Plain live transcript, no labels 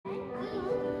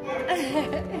But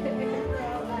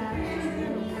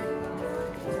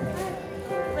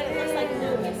it looks like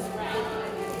Loomis, right?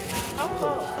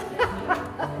 Oh,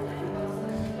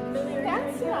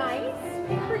 that's nice.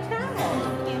 Paper towel.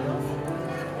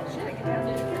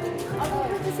 I'll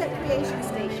put this at Creation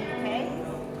Station, okay?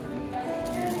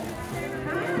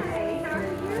 Hi, how are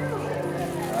you?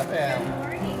 I am. Good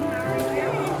morning, how are you?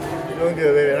 Doing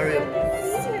good, baby. How are you?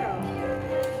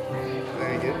 You.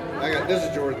 Thank you. This is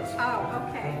Jordan's. Oh,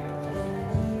 okay.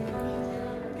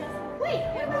 Wait,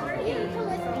 how are you?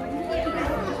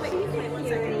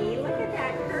 Cutie, look at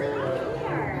that curly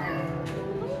hair.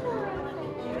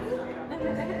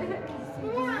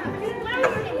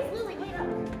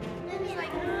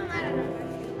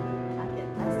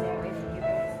 I'll stay away from you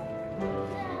guys.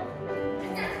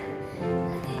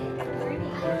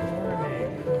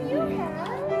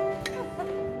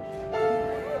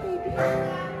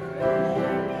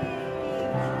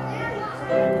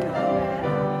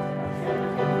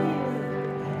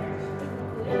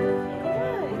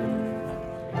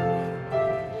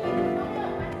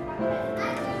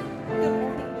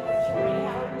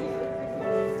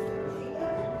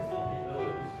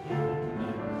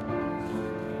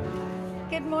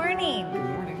 Good morning. Good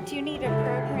morning. Do you need a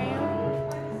program?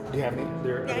 Do you have any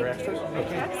other I extras? do. I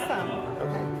have some.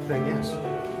 Okay. Then yes.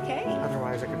 Okay.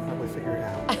 Otherwise, I could probably figure it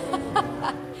out.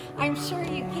 I'm sure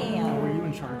you can. Were you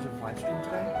in charge of the live stream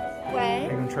today? What?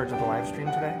 Are you in charge of the live stream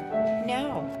today?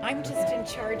 No, I'm just in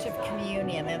charge of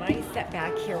communion, and I sit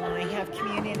back here when I have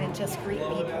communion and just greet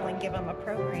people and give them a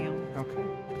program. Okay.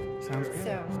 Sounds good.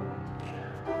 So,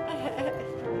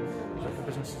 Looks like the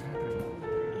business is happening.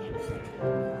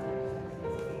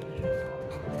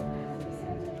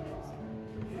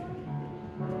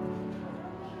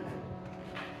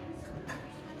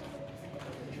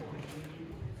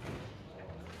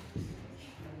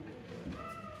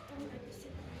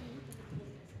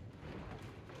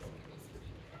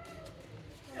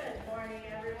 Good morning,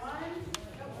 everyone.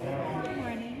 good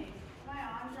morning. Am I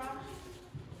on, Josh?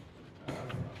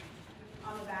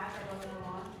 On the back, I wasn't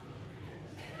on.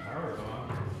 Power's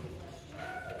on.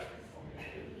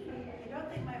 I don't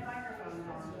think my microphone is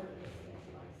on.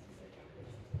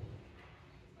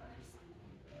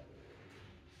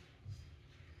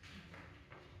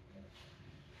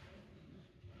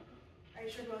 Are you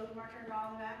sure both of them are turned on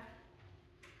in the back?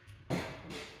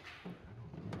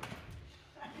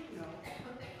 I don't know.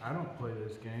 I don't play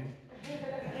this game.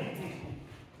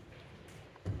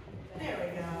 There we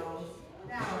go.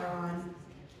 Now we're on.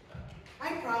 I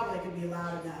probably could be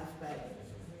loud enough, but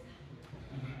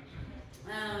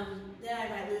then I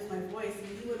might lose my voice and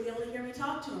you wouldn't be able to hear me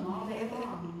talk to him all day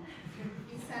long.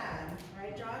 He's sad,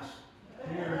 right, Josh?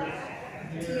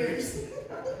 Tears.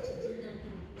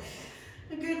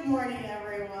 Good morning,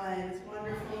 everyone. It's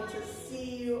wonderful to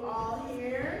see you all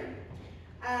here.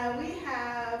 We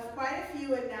have quite a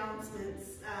few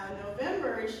announcements.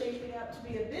 November is shaping up to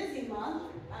be a busy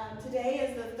month. Today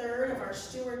is the third of our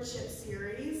stewardship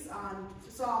series on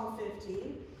Psalm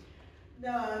 50.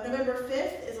 November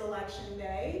 5th is Election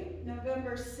Day.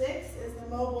 November 6th is the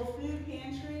mobile food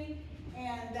pantry,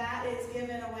 and that is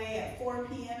given away at 4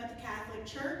 p.m. at the Catholic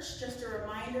Church. Just a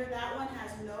reminder, that one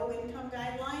has no income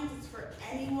guidelines. It's for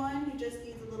anyone who just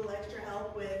needs a little extra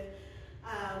help with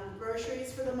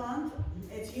groceries for the month.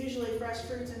 It's usually fresh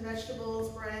fruits and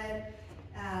vegetables, bread,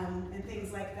 and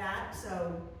things like that.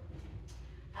 So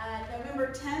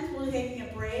November 10th, we'll be taking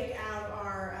a break out of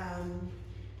our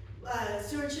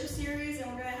stewardship series,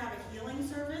 and we're going to have a healing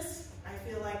service. I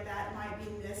feel like that might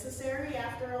be necessary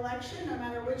after election. No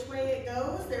matter which way it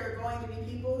goes, there are going to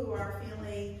be people who are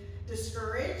feeling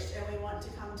discouraged, and we want to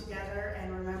come together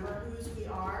and remember whose we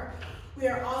are. We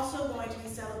are also going to be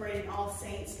celebrating All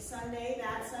Saints Sunday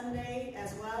that Sunday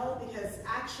as well, because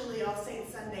actually All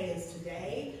Saints Sunday is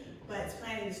today, but it's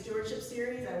planning the stewardship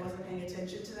series. I wasn't paying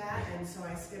attention to that, and so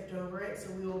I skipped over it,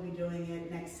 so we will be doing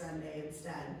it next Sunday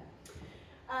instead.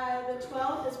 The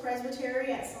 12th is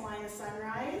Presbytery at Salina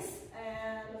Sunrise,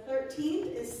 and the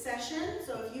 13th is Session.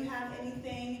 So if you have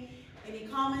anything, any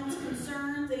comments,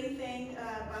 concerns, anything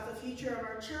about the future of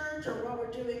our church or what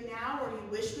we're doing now or you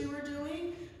wish we were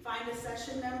doing, find a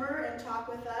session member and talk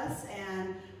with us,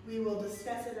 and we will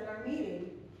discuss it at our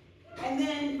meeting. And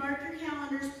then mark your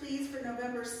calendars, please, for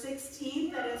November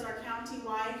 16th. That is our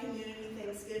county-wide community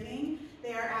Thanksgiving.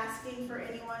 They are asking for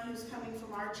anyone who's coming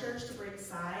from our church to bring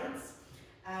sides.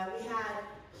 We had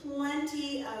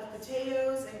plenty of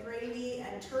potatoes and gravy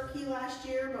and turkey last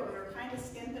year, but we were kind of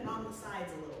skimping on the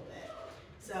sides a little bit.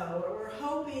 So we're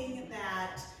hoping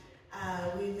that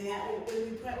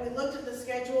we looked at the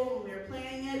schedule when we were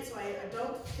planning it, so I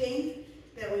don't think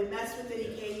that we messed with any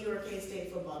KU or K-State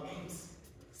state football games.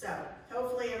 So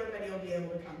hopefully everybody will be able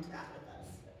to come to that with us.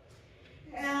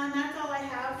 And that's all I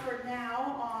have for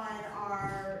now on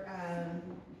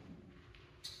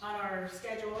our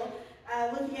schedule.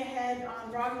 Looking ahead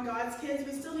on Rockin' God's Kids,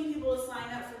 we still need people to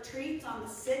sign up for treats on the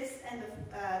 6th and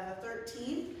the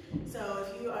 13th. So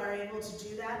if you are able to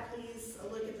do that, please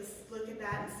look at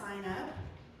that and sign up.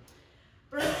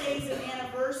 Birthdays and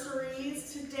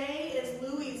anniversaries. Today is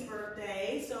Louie's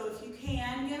birthday, so if you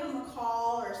can, give him a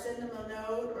call or send him a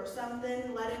note or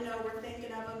something. Let him know we're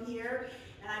thinking of him here.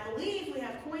 And I believe we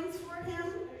have coins for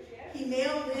him. He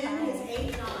mailed in his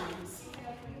 8 dimes.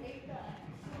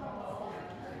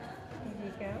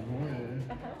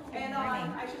 And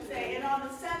on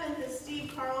the 7th is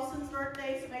Steve Carlson's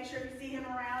birthday, so make sure you see him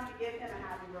around to give him a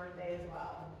happy birthday as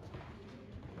well.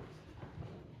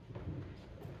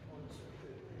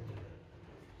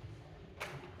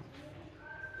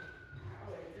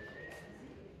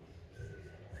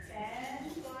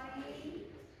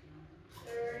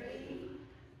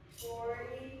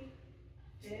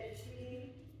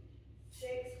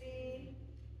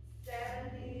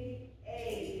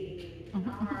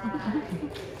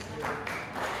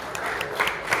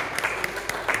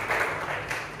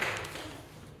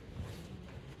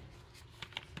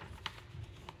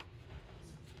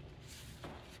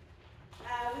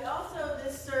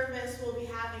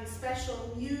 Special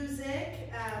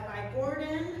music by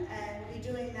Gordon, and we'll be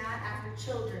doing that after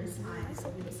children's time. So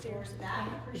we look forward to that.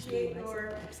 Appreciate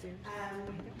your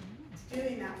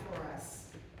doing that for us.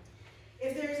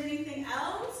 If there's anything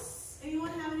else,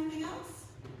 anyone have anything else?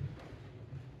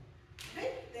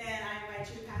 Okay, then I invite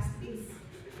you to pass the piece.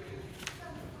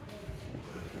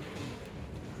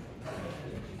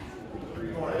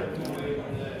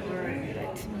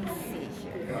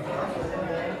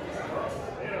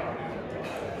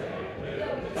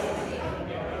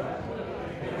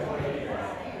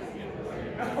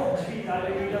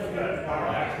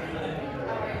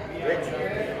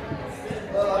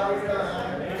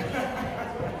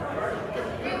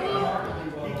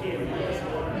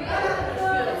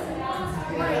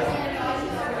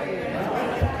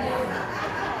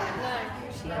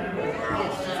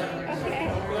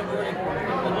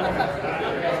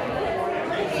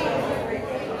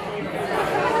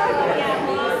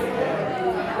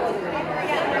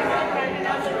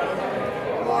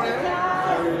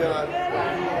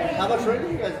 How much rain do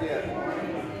you guys get?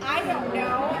 I don't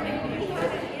know. We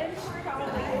had an inch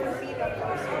probably would be the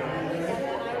first one.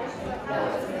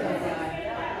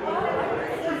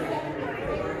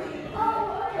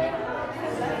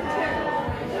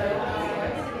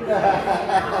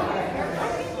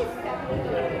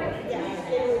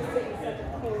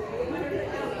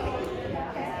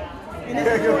 And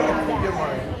Good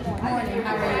morning. Morning,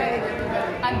 how are you?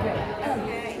 I'm good.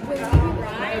 Wait,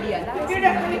 my idea. That was you're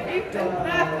not going to keep doing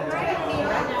that right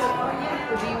now.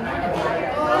 Do you want to buy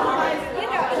it?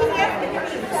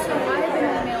 So I've been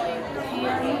emailing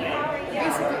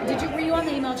Pam. Basically, were you on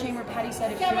the email chain where Patty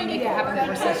said if she would make it happen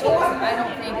before sessions? I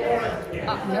don't think,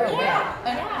 no way.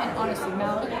 And honestly,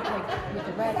 Mallory, like with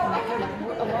the rec and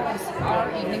a lot of our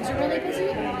evenings are really busy,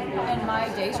 and my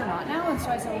days are not now. And so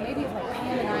I said, well, maybe if like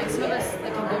Pam and I, some of us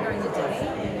that can go during the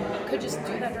day, could just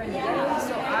do that during the day.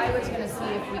 So I was going to see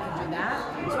if we could do that.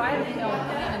 So I had emailed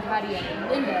Pam and Patty and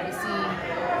Linda to see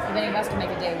if any of us can make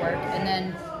a day work, and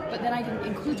then. But then I didn't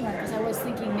include you on it because I was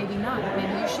thinking maybe not.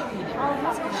 Maybe you should be there. Oh,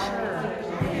 that's for sure.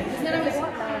 And then I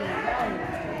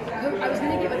was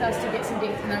going to get with us to get some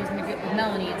dates, and then I was going to get with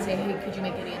Melanie and say, hey, could you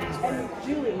make any of these work? And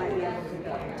Julie might be able to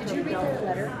go. Did you read the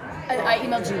letter? I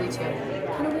emailed Julie too.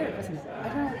 Kind of weird, wasn't it? I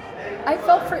don't know. I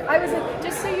felt for. I was like,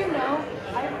 just so you know.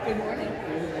 Good morning.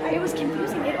 It was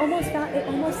confusing. It almost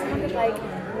sounded like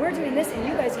we're doing this and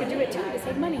you guys could do it too to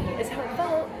save money. Is how it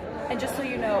felt. And just so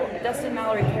you know, Dustin,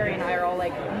 Mallory, Carrie, and I are all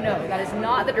like, no, that is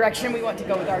not the direction we want to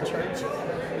go with our church.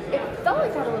 It felt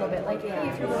like that a little bit, like, hey,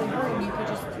 if you're really hurting, you could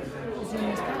just Zoom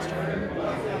this pastor.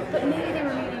 But maybe they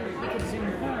were meaning we could Zoom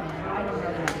her in. I don't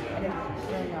really know. I didn't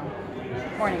really know.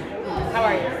 Morning. How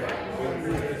are you?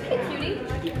 Hey, cutie.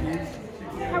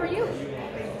 How are you?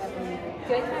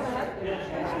 Good. Can I have a hug?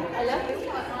 I love you.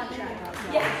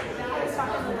 Yeah. I was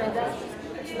talking to Linda.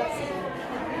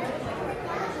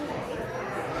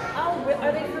 Oh,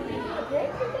 are they for people to pick,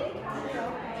 you think?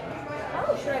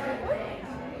 Oh, should I pick one?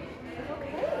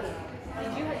 Okay.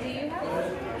 Do you have one?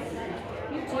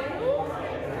 You do?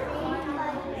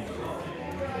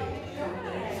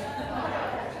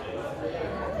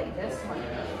 I like this one.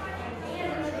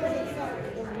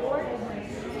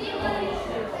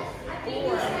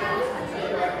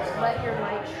 Let your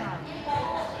light shine.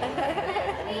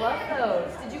 I love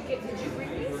those. Did you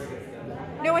read these?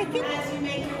 I think as you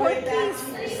make your way back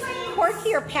to your seats,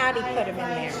 Corky or Patty put them in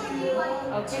I there. invite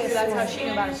you Okay, so that's how she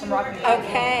knew about it from Rocky.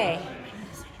 Okay.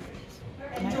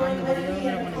 and join with me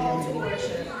in the call to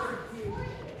worship.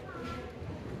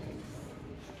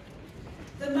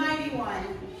 The Mighty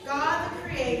One, God the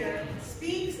Creator,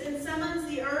 speaks and summons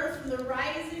the earth from the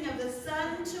rising of the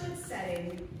sun to its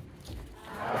setting.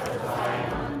 Out of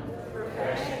Zion,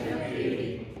 perfection of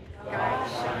beauty, God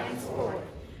shines forth.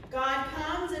 God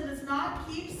comes and does not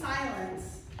keep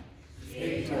silence.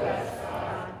 Speak to us,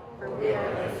 God, for we are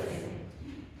listening.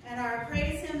 And our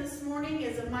praise hymn this morning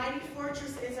is "A Mighty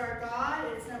Fortress is Our God."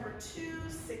 It's number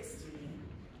 260.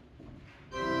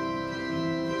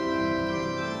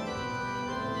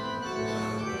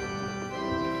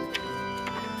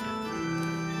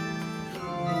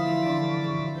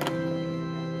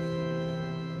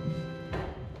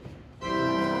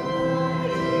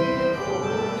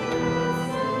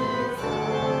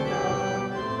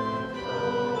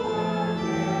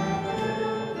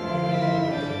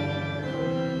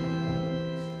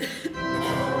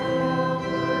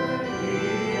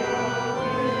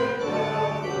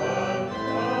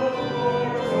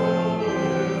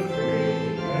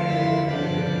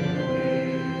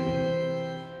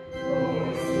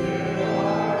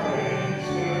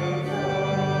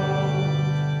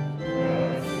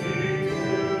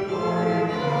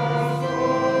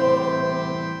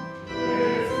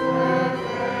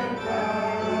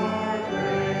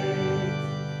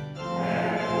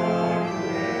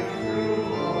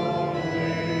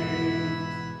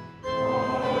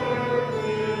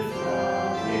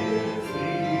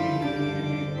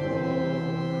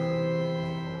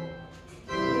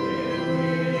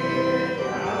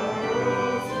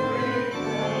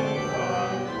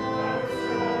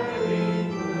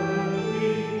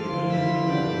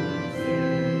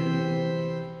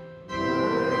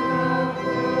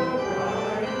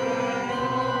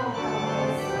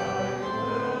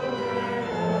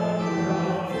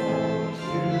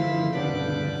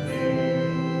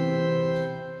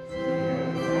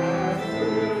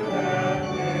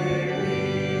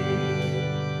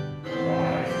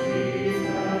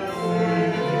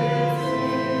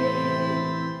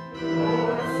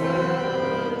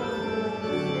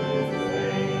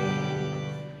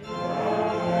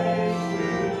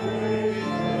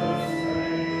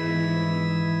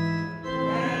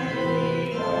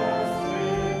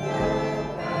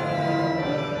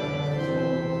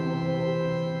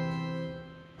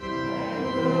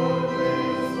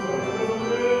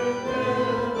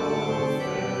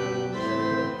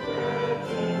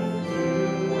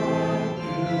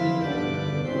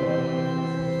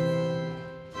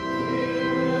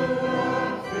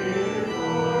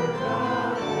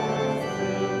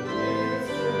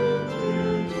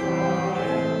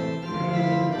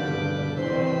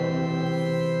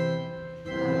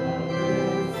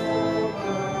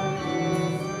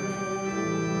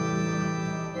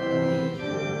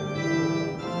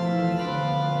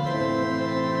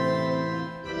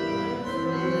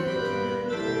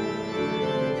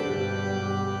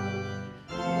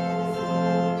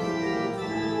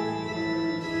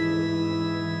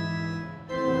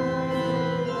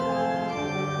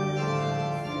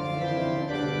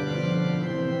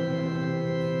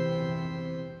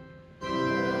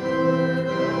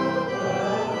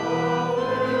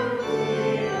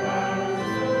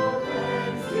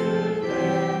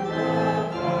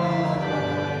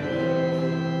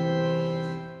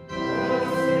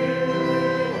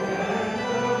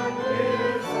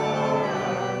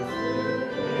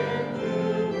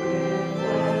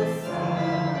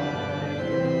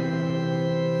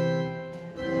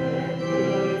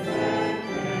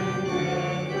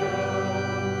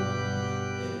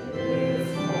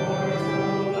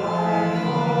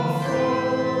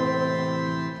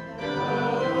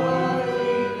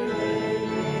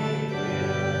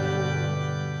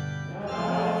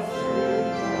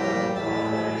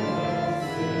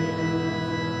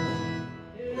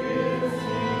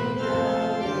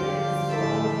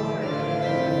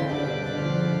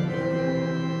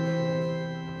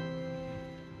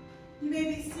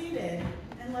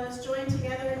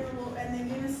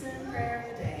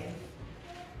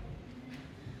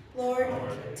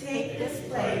 Take this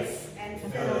place and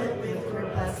fill it with your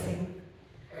blessing.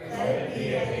 Let it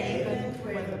be a haven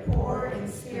where the poor in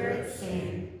spirit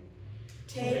sing.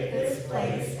 Take this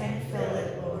place and fill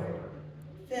it, Lord.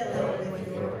 Fill it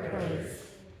with your praise.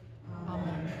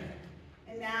 Amen.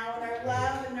 And now in our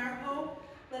love and our hope,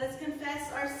 let us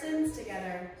confess our sins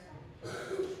together.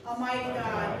 Almighty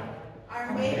God,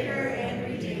 our Maker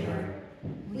and Redeemer,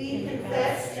 we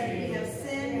confess that we have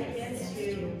sinned against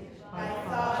you by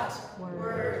thought,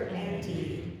 word, and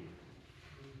deed.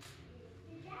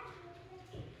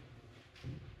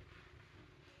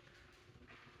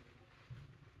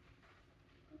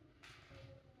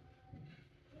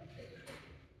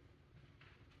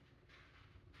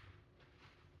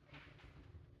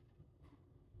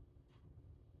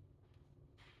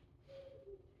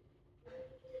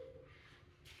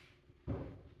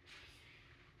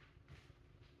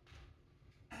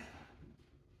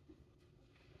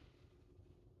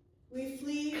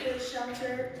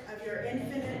 shelter of your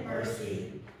infinite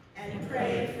mercy and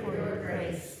pray for your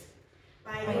grace.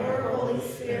 By your Holy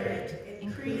Spirit,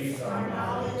 increase our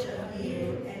knowledge of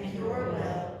you and your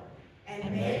will,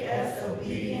 and make us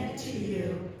obedient to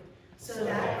you, so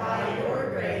that by your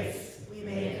grace we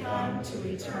may come to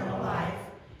eternal life,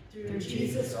 through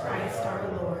Jesus Christ our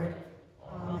Lord.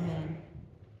 Amen.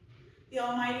 The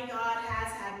Almighty God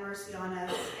has had mercy on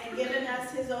us and given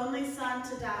us his only Son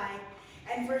to die,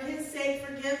 and for his sake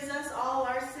forgives us all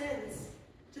our sins.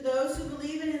 To those who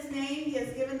believe in his name, he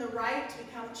has given the right to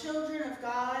become children of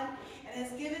God and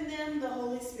has given them the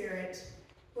Holy Spirit.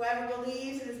 Whoever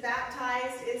believes and is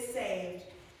baptized is saved.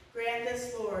 Grant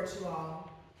this, Lord, to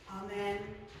all. Amen.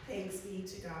 Thanks be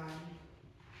to God.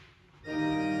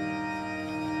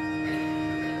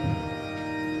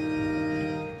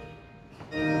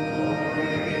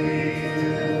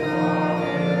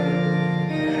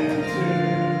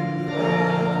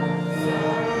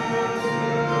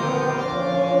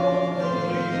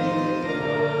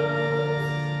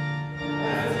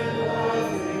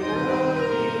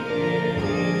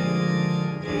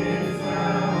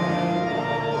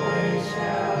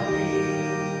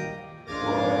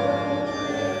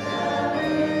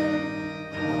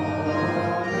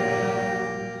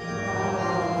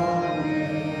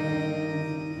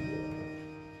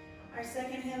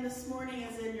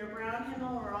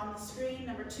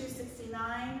 Number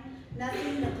 269,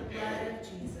 Nothing But the Blood of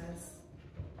Jesus.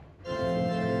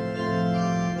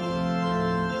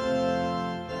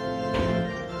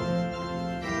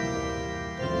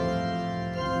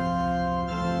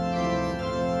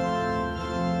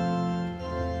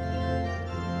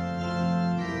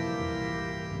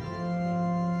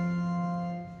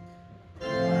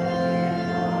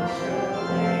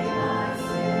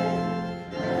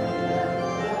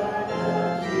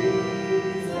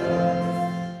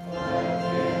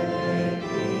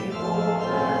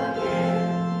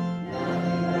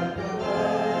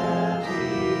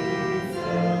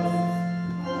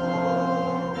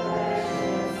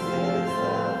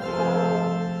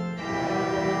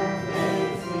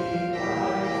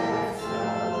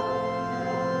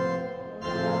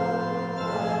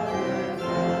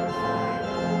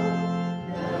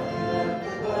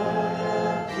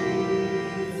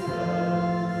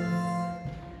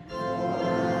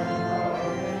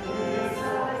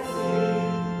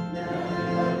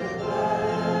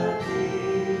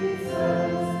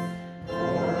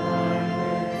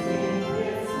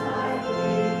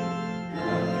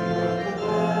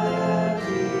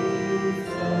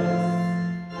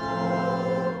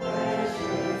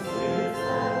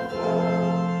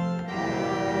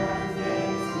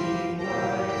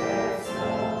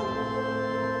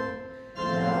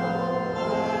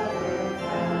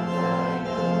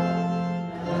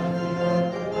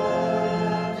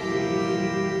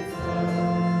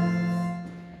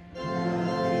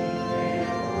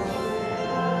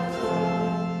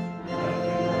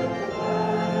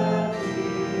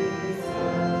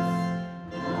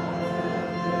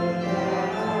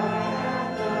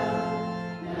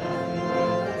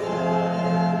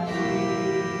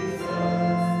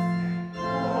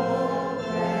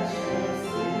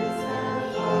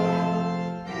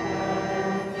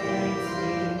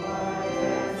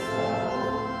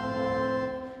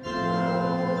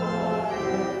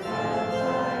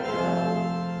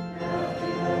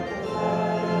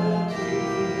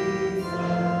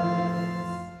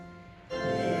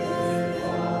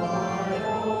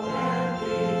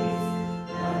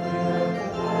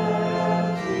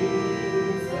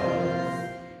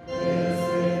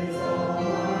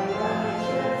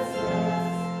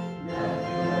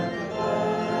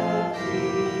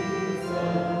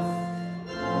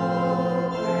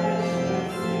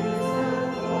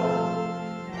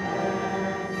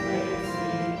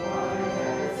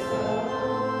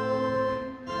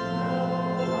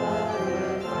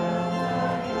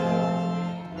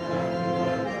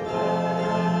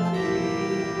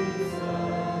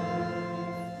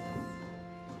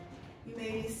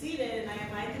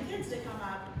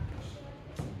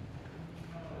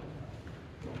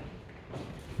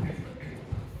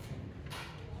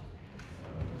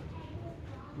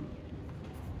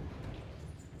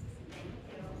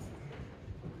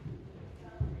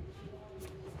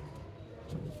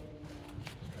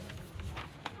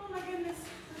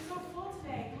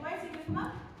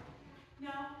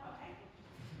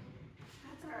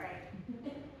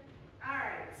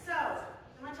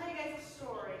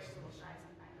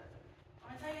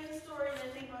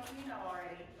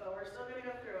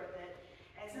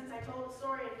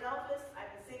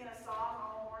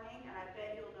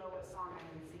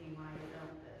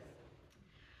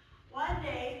 One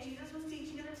day, Jesus was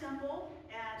teaching in the temple,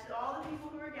 and to all the people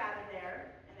who were gathered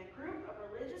there, and a group of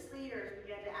religious leaders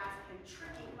began to ask him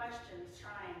tricky questions,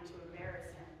 trying to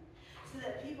embarrass him, so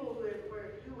that people who were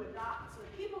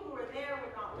there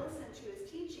would not listen to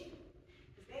his teaching,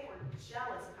 because they were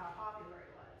jealous of how popular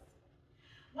he was.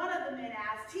 One of the men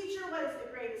asked, "Teacher, what is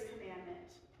the greatest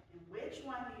commandment?" And which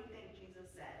one do you think Jesus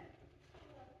said?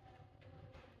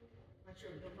 What's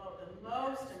the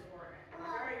most important? The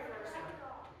very first one.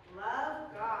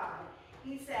 Love God.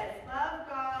 He says, love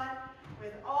God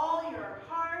with all your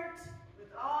heart,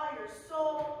 with all your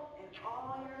soul, and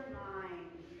all your mind.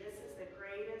 This is the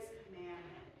greatest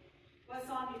commandment. What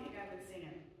song do you think I've been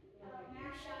singing?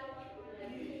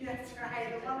 That's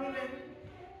right. The one we've been...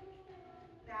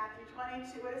 Matthew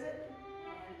 22. What is it?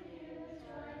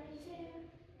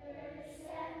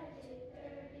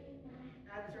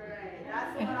 That's right.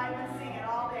 That's the one I've been singing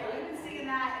all day. We've been singing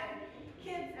that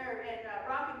in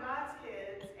Rockin' God's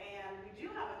Kids, and we do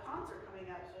have a concert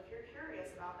coming up. So if you're curious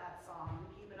about that song,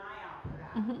 keep an eye out for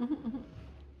that.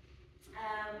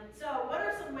 So, what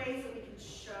are some ways that we can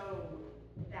show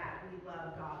that we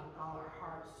love God with all our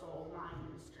heart, soul, mind,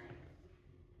 and strength?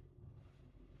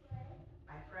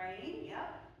 By praying. Yep.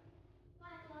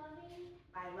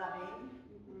 By loving.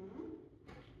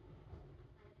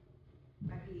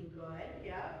 By being good,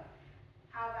 yep.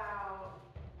 How about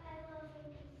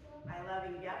by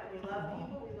loving, yep. When we love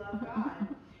people, we love God.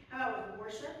 How about with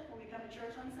worship? When we come to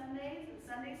church on Sundays, and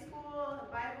Sunday school, and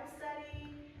Bible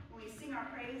study, when we sing our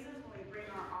praises, when we bring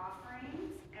our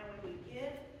offerings, and when we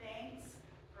give thanks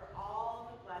for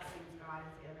all the blessings God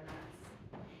has given us.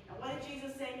 And what did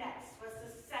Jesus say next? What's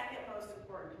the second most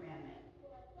important commandment?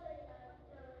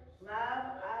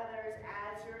 Love others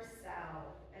as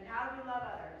yourself. And how do we love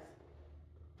others?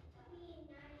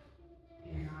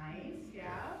 Be nice,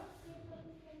 yeah.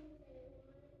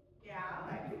 Yeah,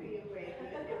 that could be a way to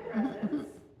give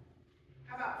presents.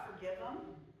 How about forgive them?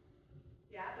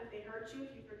 Yeah, if they hurt you,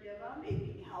 if you forgive them,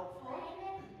 be helpful.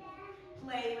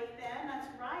 Play with them, that's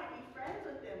right. Be friends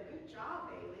with them. Good job,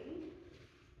 Bailey.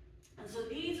 And so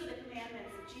these are the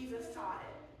commandments that Jesus taught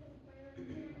it.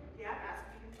 Yeah, ask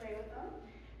if you can play with them.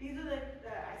 These are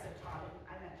I said taught it,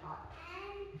 I meant taught.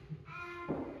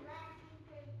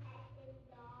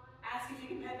 Ask if you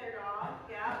can pet their dog.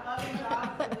 Yeah, loving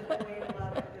dogs is a good way to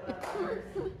love others.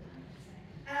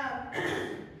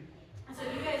 So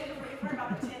you guys, you've heard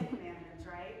about the 10 Commandments,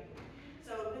 right?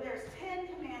 So there's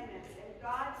 10 Commandments, and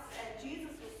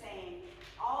Jesus was saying,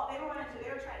 they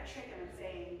were trying to trick him and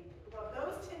saying, well,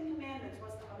 those 10 Commandments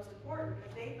was the most important,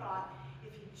 because they thought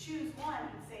if you choose one,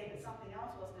 he'd say that something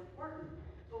else wasn't important.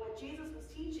 But what Jesus was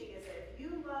teaching is that if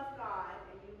you love God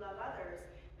and you love others,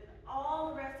 then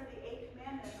all the rest of the 8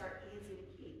 commandments are easy to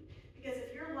keep. Because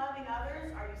if you're loving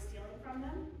others, are you stealing from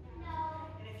them?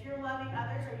 No. And if you're loving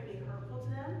others, are you being hurtful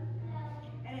to them? No.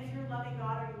 And if you're loving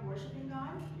God, are you worshiping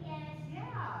God? Yes.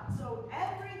 Yeah. So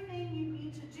everything you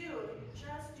need to do, if you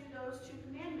just do those 2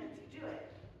 commandments, you do it.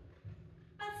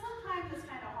 But sometimes it's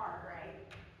kind of hard, right?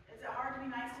 Is it hard to be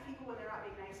nice to people when they're not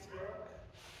being nice to you?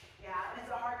 Yeah, and is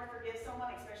it hard to forgive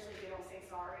someone, especially if they don't say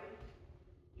sorry?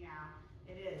 Yeah,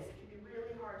 it is. It can be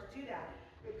really hard to do that.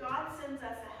 But God sends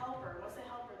us a helper. What's the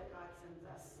helper that God sends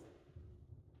us?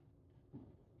 The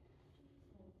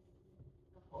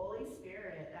Holy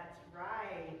Spirit. That's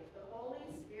right. The Holy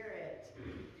Spirit.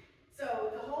 So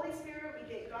the Holy Spirit, we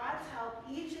get God's help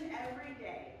each and every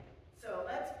day. So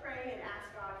let's pray and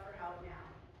ask God for help now.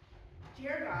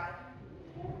 Dear God,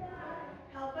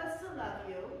 help us to love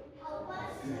you. Help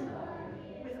us to love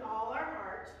you with all our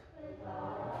heart. With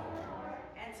all our heart.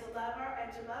 And to love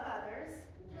others.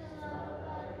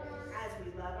 As we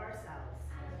love ourselves.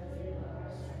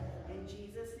 In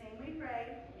Jesus' name we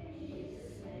pray.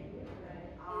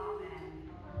 Amen.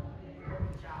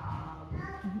 Good job.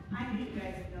 I knew you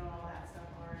guys would know all that stuff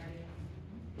already.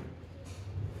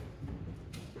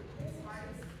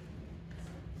 Smartest.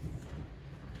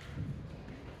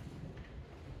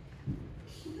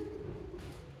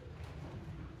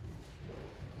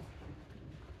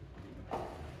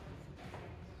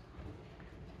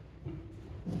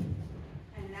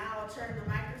 And now I'll turn the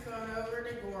microphone over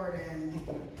to Gordon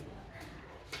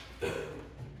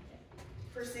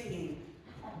for singing.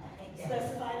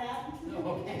 Specify that?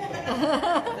 No.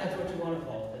 That's what you want to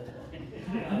call it,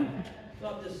 that's fine.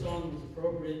 Thought this song was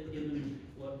appropriate given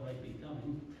what might be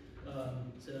coming.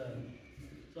 It's a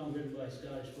song written by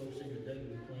Scottish folk singer Doug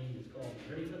McLean. It's called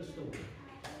Ready for the Storm.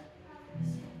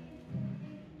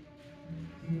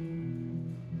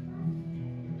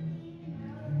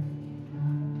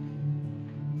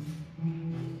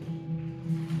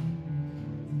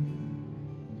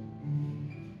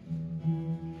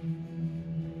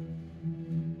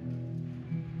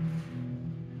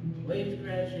 waves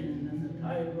crashing and the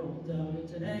tide rolls out.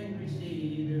 It's an angry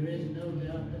sea, there is no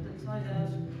doubt that the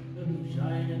lighthouse who's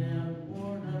shining out,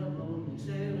 worn out, a lonely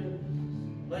sailor.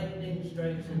 Lightning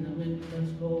strikes and the wind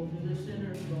cuts cold through the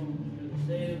sinner's bones. To the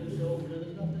sailor's shoulder,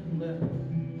 there's nothing left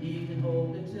he can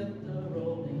hold except the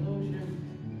rolling ocean.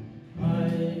 I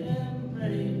am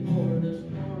ready for the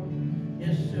storm.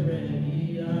 Yes,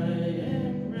 ready. I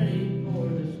am ready for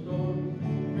the storm.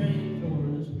 Ready for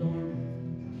the storm.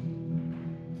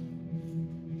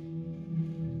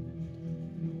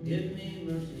 Give me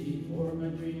mercy for my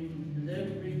dreams, as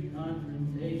every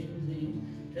confrontation seems.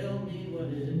 Tell me what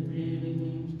it really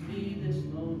means to be this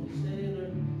lonely sailor.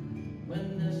 When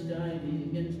the sky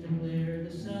begins to clear,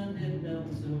 the sun it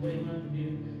melts away my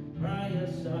fear. Cry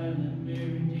a silent,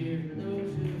 weary tear for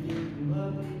those who need to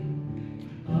love me.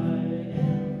 I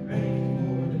am ready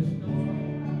for the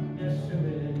storm. Yes,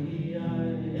 ready. I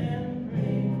am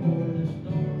ready for the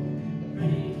storm.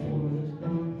 Ready for the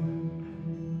storm.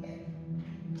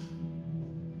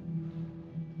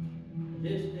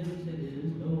 Distance it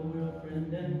is no real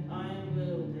friend, and time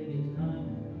will take its time.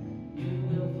 You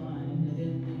will find that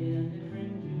in the end it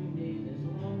brings you me, this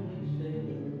lonely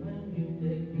sailor. When you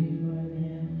take me by the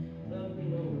hand, love me,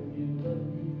 Lord, you love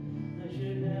me. I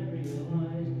should have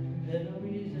realized that no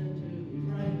reason to be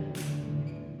frightened.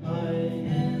 I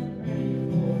am ready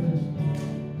for the storm.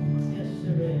 Yes,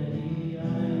 ready. I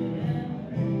am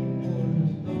ready for the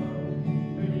storm.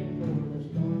 Ready for the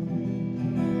storm.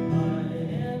 I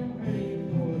am ready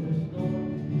for the storm.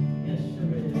 Yes,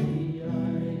 ready. I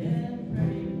am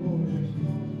ready for the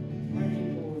storm. Ready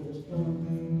for the storm.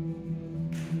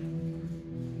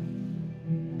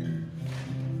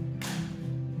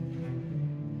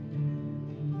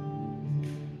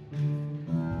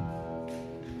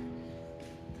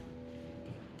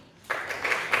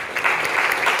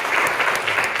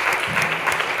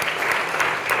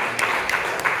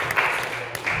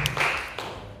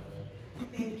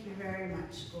 Thank you very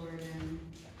much, Gordon.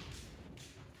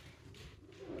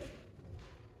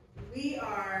 We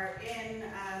are in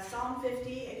Psalm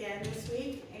 50 again this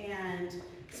week, and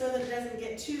so that it doesn't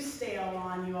get too stale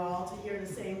on you all to hear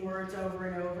the same words over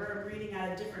and over, I'm reading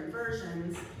out of different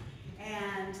versions.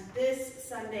 And this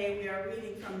Sunday we are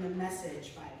reading from the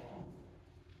Message Bible.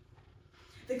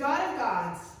 The God of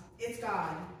gods, it's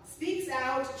God, speaks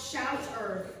out, shouts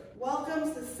earth,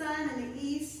 welcomes the sun in the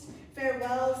east,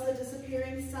 farewells the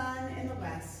disappearing sun in the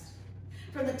west.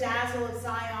 From the dazzle of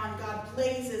Zion, God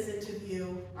blazes into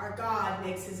view. Our God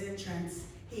makes his entrance.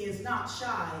 He is not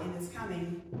shy in his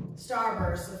coming.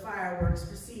 Starbursts of fireworks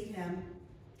precede him.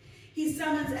 He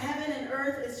summons heaven and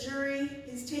earth as jury.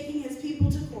 He's taking his people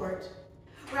to court.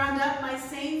 Round up my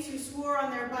saints who swore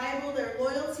on their Bible their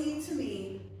loyalty to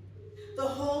me. The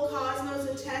whole cosmos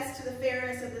attests to the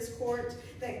fairness of this court,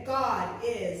 that God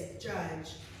is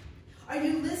judge. Are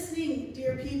you listening,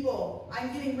 dear people?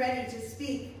 I'm getting ready to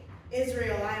speak.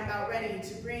 Israel, I am about ready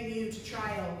to bring you to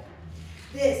trial.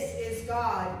 This is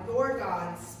God, your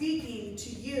God, speaking to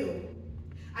you.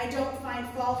 I don't find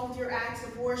fault with your acts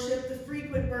of worship, the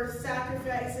frequent birth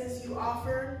sacrifices you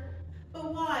offer.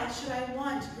 But why should I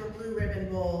want your blue ribbon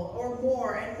bull, or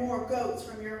more and more goats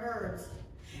from your herds?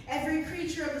 Every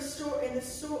creature in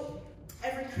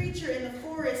the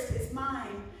forest is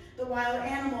mine, the wild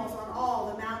animals on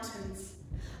all the mountains.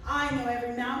 I know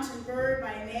every mountain bird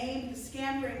by name, the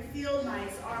scampering field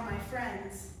mice are my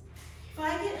friends. If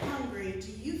I get hungry,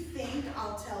 do you think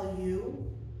I'll tell you?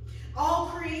 All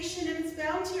creation and its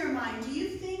bounty are mine. Do you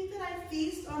think that I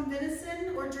feast on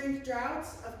venison or drink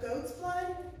draughts of goat's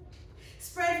blood?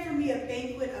 Spread for me a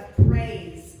banquet of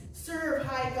praise. Serve,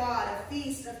 high God, a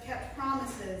feast of kept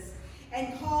promises,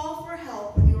 and call for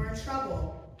help when you are in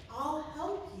trouble. I'll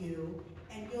help you,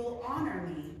 and you'll honor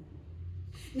me.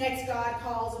 Next, God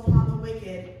calls upon the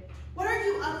wicked. What are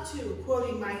you up to,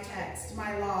 quoting my text,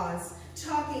 my laws,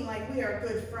 talking like we are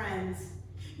good friends?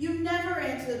 You never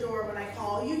answer the door when I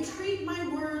call. You treat my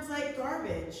words like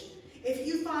garbage. If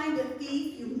you find a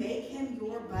thief, you make him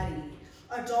your buddy.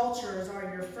 Adulterers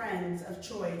are your friends of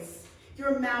choice.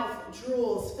 Your mouth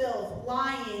drools filth.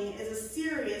 Lying is a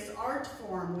serious art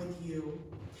form with you.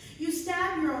 You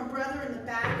stab your own brother in the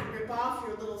back and rip off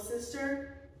your little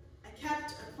sister. I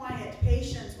kept a quiet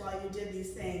patience while you did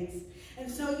these things,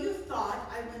 and so you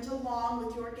thought I went along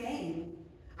with your game.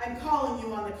 I'm calling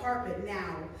you on the carpet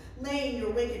now, laying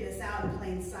your wickedness out in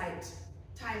plain sight.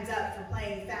 Time's up for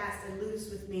playing fast and loose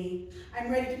with me.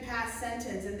 I'm ready to pass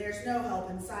sentence, and there's no help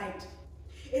in sight.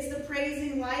 It's the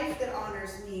praising life that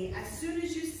honors me. As soon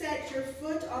as you set your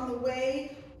foot on the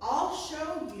way, I'll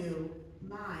show you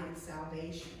my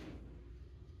salvation.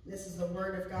 This is the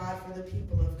word of God for the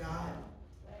people of God.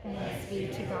 Thanks be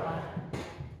to God.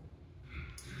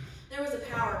 There was a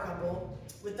power couple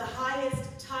with the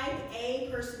highest type A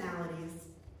personalities.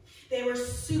 They were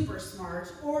super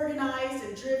smart, organized,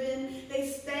 and driven. They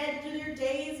spent their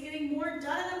days getting more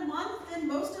done in a month than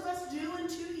most of us do in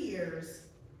 2 years.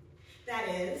 That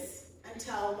is,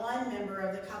 until one member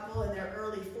of the couple in their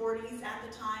early 40s at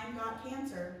the time got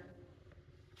cancer.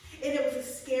 And it was a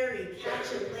scary,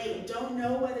 catch it late, don't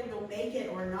know whether you'll make it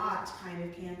or not kind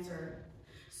of cancer.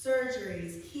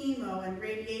 Surgeries, chemo, and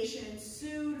radiation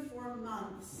ensued for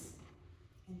months.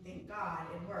 And thank God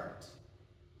it worked.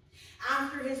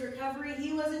 After his recovery,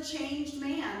 he was a changed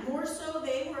man. More so,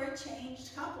 they were a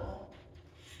changed couple.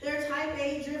 Their type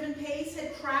A driven pace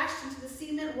had crashed into the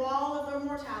cement wall of their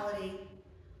mortality.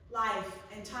 Life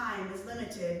and time is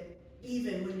limited,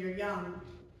 even when you're young.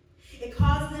 It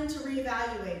caused them to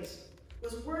reevaluate.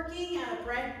 Was working at a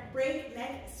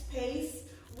breakneck pace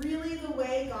really the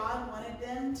way God wanted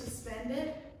them to spend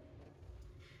it?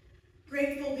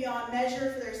 Grateful beyond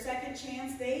measure for their second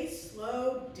chance, they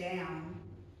slowed down.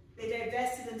 They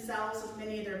divested themselves of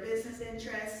many of their business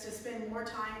interests to spend more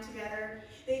time together.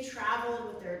 They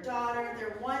traveled with their daughter.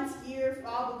 Their once-a-year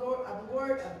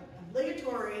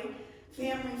obligatory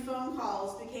family phone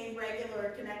calls became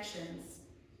regular connections.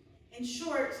 In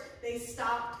short, they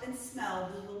stopped and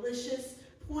smelled the delicious,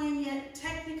 poignant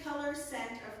Technicolor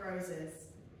scent of roses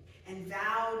and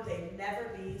vowed they'd never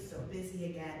be so busy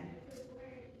again.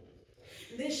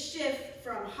 This shift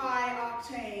from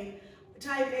high-octane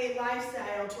type A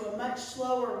lifestyle to a much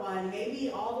slower one, maybe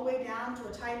all the way down to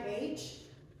a type H,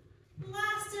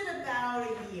 lasted about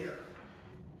a year,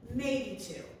 maybe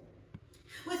 2.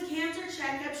 With cancer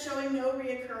checkups showing no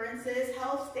reoccurrences,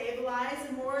 health stabilized,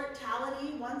 and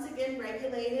mortality once again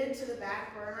regulated to the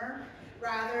back burner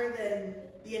rather than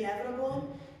the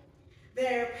inevitable,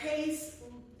 their pace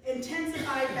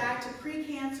intensified back to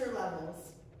pre-cancer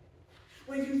levels.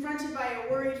 When confronted by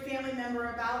a worried family member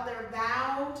about their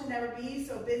vow to never be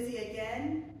so busy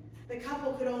again, the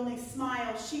couple could only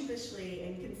smile sheepishly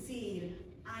and concede,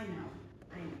 I know.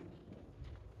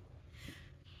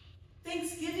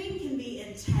 Thanksgiving can be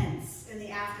intense in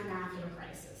the aftermath of a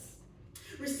crisis.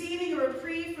 Receiving a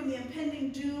reprieve from the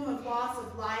impending doom of loss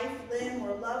of life, limb,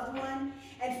 or loved one,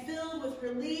 and filled with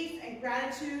relief and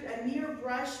gratitude, a mere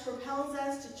brush propels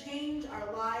us to change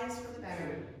our lives for the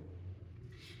better.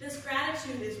 This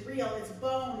gratitude is real, it's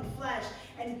bone, flesh,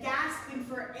 and gasping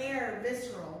for air,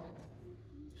 visceral.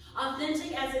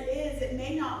 Authentic as it is, it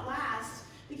may not last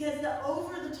because the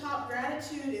over-the-top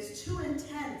gratitude is too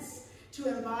intense to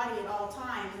embody at all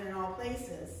times and in all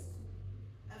places.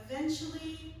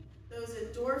 Eventually, those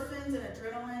endorphins and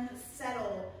adrenaline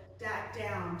settle back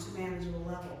down to manageable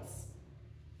levels.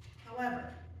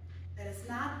 However, that is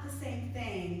not the same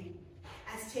thing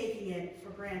as taking it for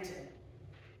granted.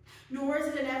 Nor is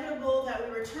it inevitable that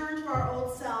we return to our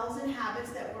old selves and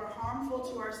habits that were harmful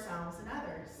to ourselves and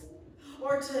others,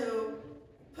 or to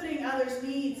putting others'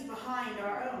 needs behind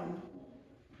our own.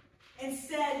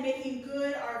 Instead, making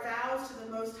good our vows to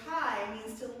the Most High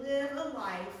means to live a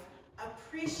life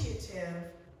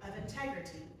appreciative of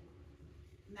integrity.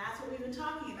 And that's what we've been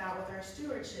talking about with our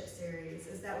stewardship series,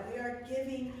 is that we are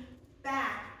giving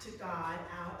back to God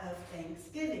out of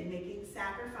thanksgiving, making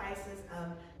sacrifices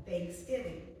of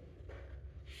thanksgiving.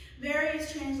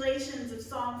 Various translations of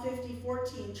Psalm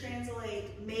 50:14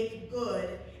 translate make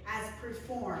good as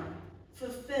perform,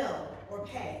 fulfill, or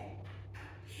pay.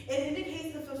 It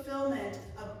indicates the fulfillment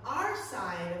of our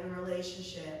side of the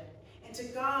relationship and to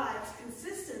God's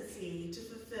consistency to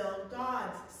fulfill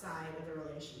God's side of the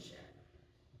relationship.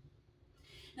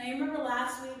 Now, you remember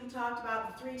last week we talked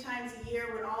about the 3 times a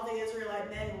year when all the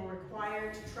Israelite men were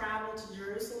required to travel to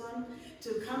Jerusalem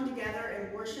to come together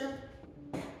and worship.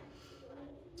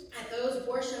 At those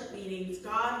worship meetings,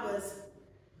 God was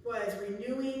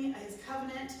renewing his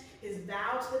covenant, his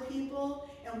vow to the people,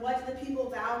 and what did the people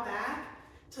vow back?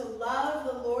 To love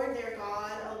the Lord their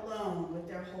God alone with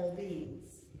their whole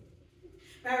beings.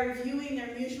 By reviewing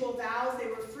their mutual vows, they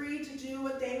were free to do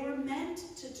what they were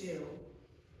meant to do: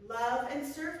 love and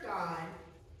serve God,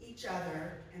 each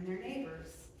other, and their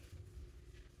neighbors.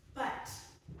 But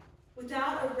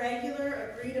without a regular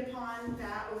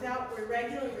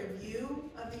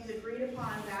review of these agreed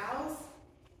upon vows,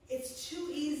 it's too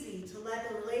easy to let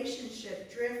the relationship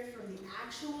drift from the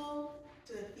actual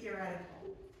to the theoretical.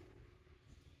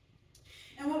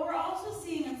 And what we're also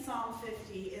seeing in Psalm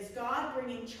 50 is God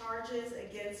bringing charges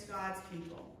against God's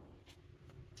people.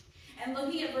 And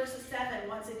looking at verses 7,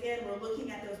 once again, we're looking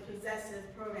at those possessive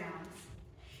pronouns.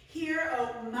 Hear,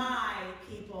 O my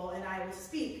people, and I will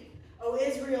speak. O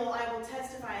Israel, I will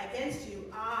testify against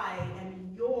you. I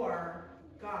am your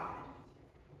God.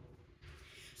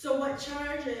 So what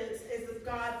charges is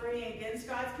God bringing against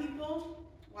God's people?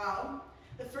 Well,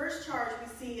 the first charge we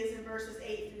see is in verses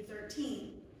 8 through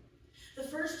 13. The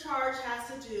first charge has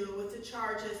to do with the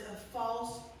charges of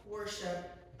false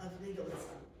worship of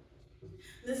legalism.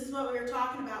 This is what we were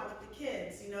talking about with the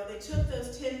kids. You know, they took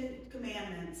those 10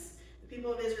 commandments. The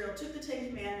people of Israel took the 10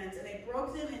 commandments and they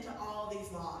broke them into all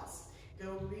these laws.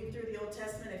 Go read through the Old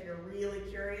Testament if you're really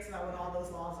curious about what all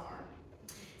those laws are.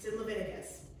 It's in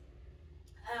Leviticus.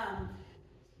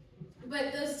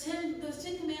 But those 10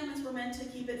 commandments were meant to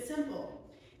keep it simple.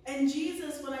 And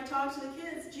Jesus, when I talked to the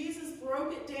kids, Jesus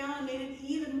broke it down and made it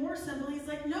even more simple. He's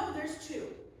like, no, there's two.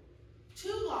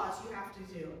 Two laws you have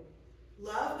to do.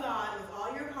 Love God with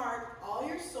all your heart, all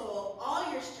your soul,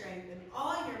 all your strength, and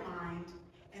all your mind,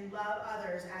 and love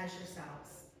others as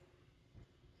yourselves.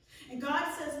 And God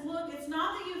says, look, it's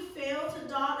not that you fail to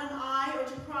dot an I or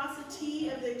to cross a T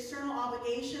of the external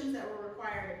obligations that were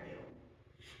required of you.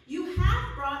 You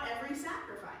have brought every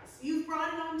sacrifice. You've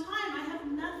brought it on time. I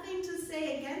have nothing to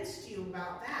say against you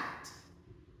about that.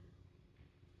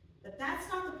 But that's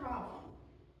not the problem.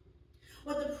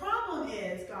 What the problem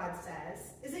is, God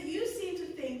says, is that you seem to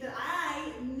think that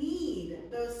I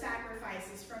need those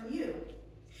sacrifices from you.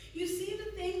 You seem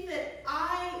to think that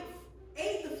I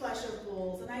ate the flesh of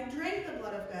bulls and I drank the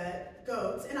blood of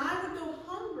goats and I would go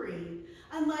hungry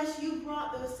unless you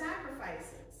brought those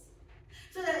sacrifices.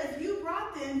 So that if you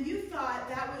brought them, you thought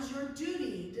that was your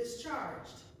duty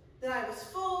discharged, that I was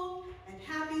full and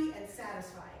happy and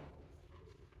satisfied.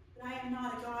 But I am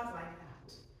not a God like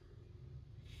that.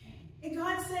 And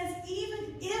God says,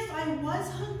 even if I was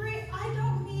hungry, I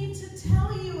don't need to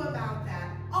tell you about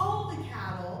that. All the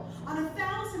cattle on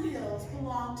 1,000 hills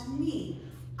belong to me.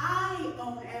 I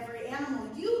own every animal.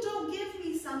 You don't give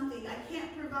me something I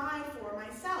can't provide for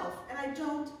myself, and I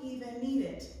don't even need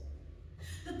it.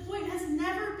 The point has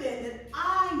never been that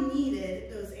I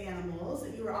needed those animals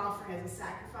that you were offering as a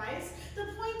sacrifice. The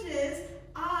point is,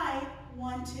 I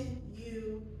wanted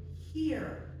you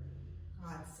here,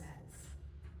 God says.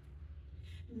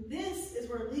 This is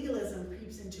where legalism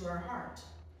creeps into our heart.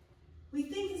 We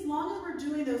think as long as we're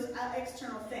doing those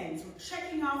external things, we're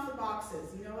checking off the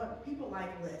boxes. You know what? People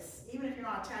like lists. Even if you're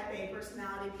not a type A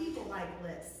personality, people like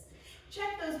lists.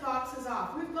 Check those boxes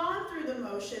off. We've gone through the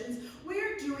motions.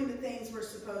 We're doing the things we're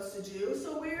supposed to do,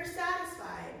 so we're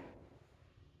satisfied.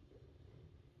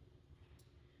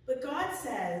 But God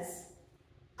says,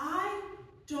 I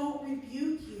don't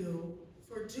rebuke you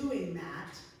for doing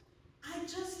that. I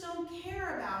just don't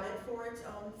care about it for its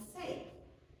own sake.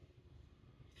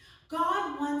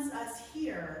 God wants us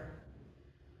here,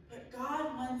 but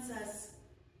God wants us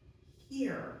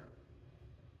here,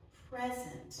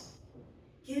 present,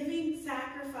 giving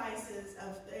sacrifices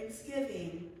of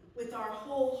thanksgiving with our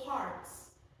whole hearts,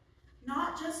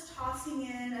 not just tossing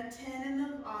in a 10 in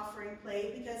the offering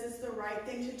plate because it's the right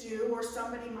thing to do or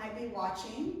somebody might be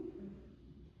watching,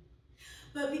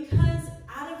 but because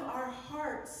out of our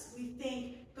hearts we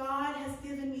think, God has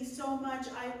given me so much,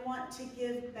 I want to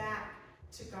give back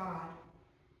to God.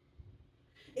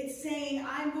 It's saying,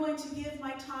 I'm going to give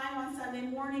my time on Sunday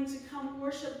morning to come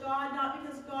worship God, not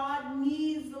because God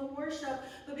needs the worship,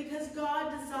 but because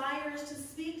God desires to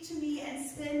speak to me and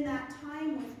spend that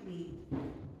time with me.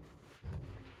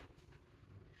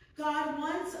 God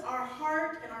wants our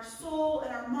heart and our soul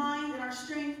and our mind and our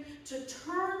strength to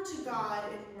turn to God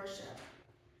in worship.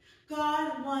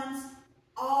 God wants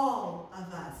all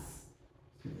of us,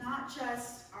 not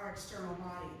just our external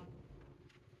body.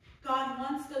 God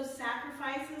wants those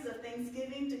sacrifices of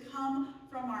thanksgiving to come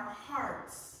from our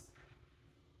hearts,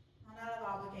 not out of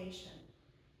obligation.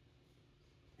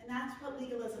 And that's what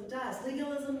legalism does.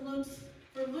 Legalism looks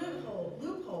for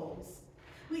loopholes.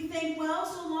 We think, well,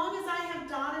 so long as I have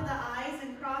dotted the I's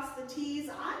and crossed the T's,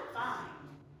 I'm fine.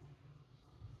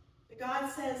 But God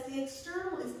says the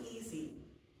external is easy.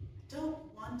 I don't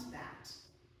want that.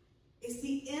 It's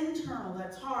the internal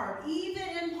that's hard, even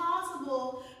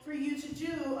impossible for you to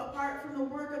do apart from the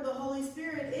work of the Holy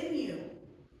Spirit in you.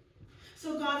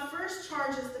 So God first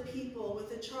charges the people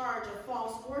with the charge of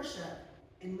false worship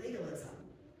and legalism.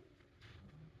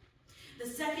 The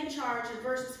second charge in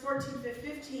verses 14 to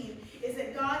 15 is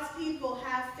that God's people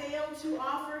have failed to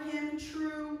offer him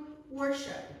true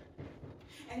worship.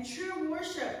 And true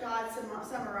worship, God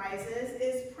summarizes,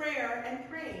 is prayer and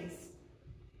praise.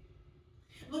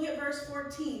 Look at verse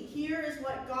 14. Here is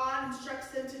what God instructs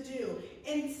them to do.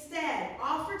 Instead,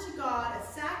 offer to God a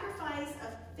sacrifice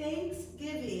of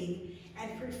thanksgiving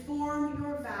and perform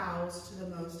your vows to the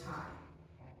Most High.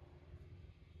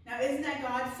 Now, isn't that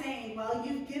God saying, well,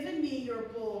 you've given me your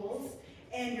bulls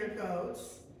and your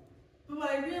goats, but what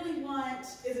I really want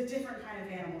is a different kind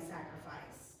of animal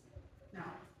sacrifice. No.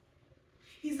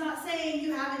 He's not saying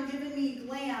you haven't given me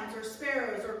lambs or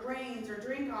sparrows or grains or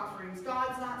drink offerings.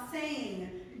 God's not saying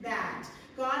that.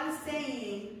 God is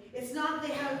saying it's not they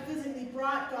haven't physically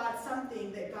brought God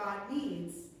something that God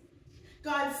needs.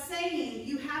 God's saying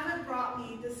you haven't brought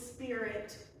me the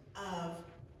spirit of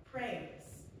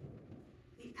praise.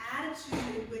 The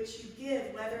attitude in which you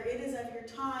give, whether it is of your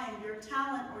time, your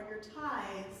talent, or your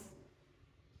tithes,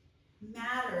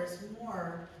 matters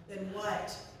more than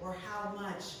what or how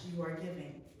much you are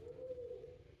giving.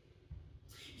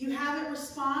 You haven't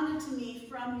responded to me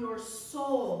from your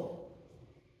soul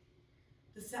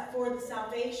for the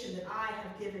salvation that I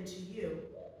have given to you.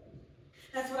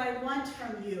 That's what I want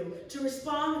from you, to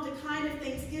respond with the kind of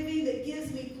thanksgiving that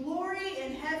gives me glory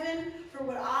in heaven for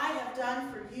what I have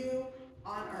done for you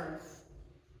on earth.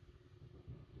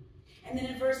 And then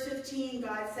in verse 15,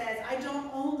 God says, I don't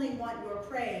only want your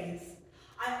praise,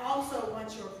 I also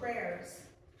want your prayers.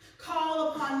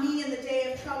 Call upon me in the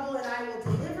day of trouble, and I will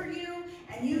deliver you,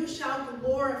 and you shall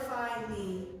glorify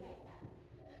me.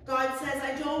 God says,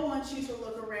 I don't want you to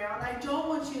look around. I don't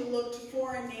want you to look to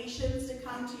foreign nations to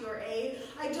come to your aid.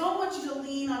 I don't want you to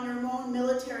lean on your own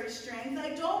military strength.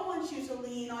 I don't want you to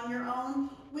lean on your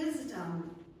own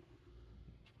wisdom.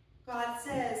 God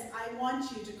says, I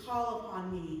want you to call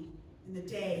upon me in the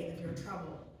day of your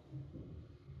trouble.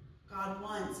 God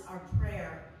wants our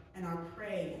prayer and our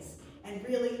praise. And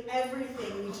really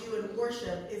everything we do in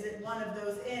worship is at one of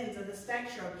those ends of the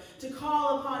spectrum. To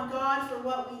call upon God for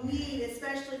what we need,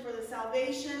 especially for the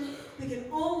salvation we can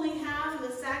only have through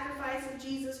the sacrifice of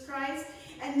Jesus Christ.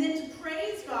 And then to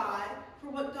praise God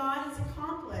for what God has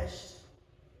accomplished.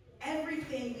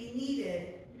 Everything we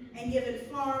needed and given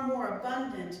far more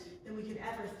abundant than we could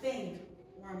ever think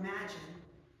or imagine.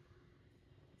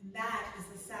 And that is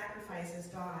the sacrifices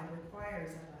God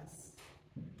requires of us.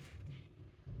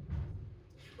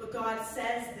 What God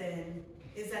says then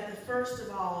is that first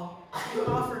of all, you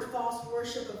offered false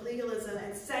worship of legalism,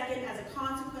 and second, as a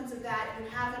consequence of that, you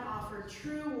haven't offered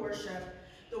true worship,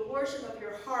 the worship of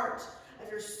your heart, of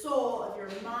your soul, of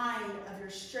your mind, of your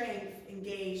strength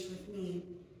engaged with me.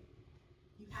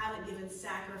 You haven't given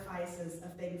sacrifices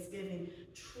of thanksgiving,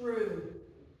 true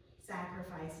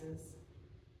sacrifices.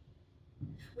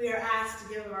 We are asked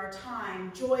to give of our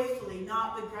time joyfully,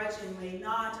 not begrudgingly,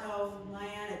 not, oh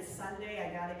man, it's Sunday,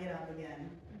 I gotta get up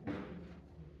again.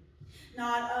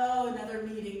 Not, oh, another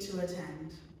meeting to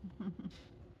attend.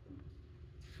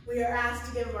 We are asked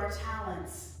to give of our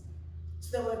talents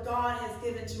so that what God has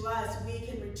given to us, we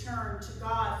can return to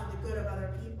God for the good of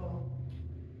other people.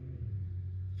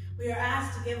 We are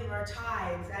asked to give of our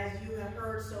tithes. As you have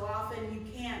heard so often,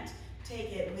 you can't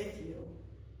take it with you.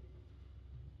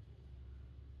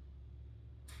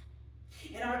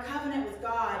 In our covenant with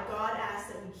God, God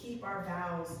asks that we keep our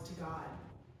vows to God.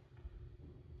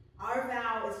 Our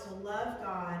vow is to love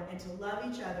God and to love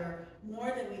each other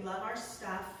more than we love our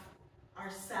stuff,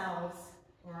 ourselves,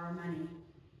 or our money.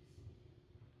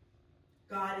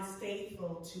 God is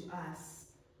faithful to us.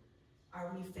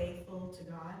 Are we faithful to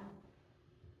God?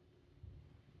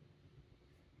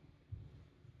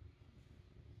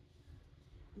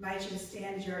 I invite you to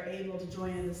stand as you're able to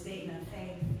join in the statement of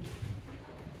faith.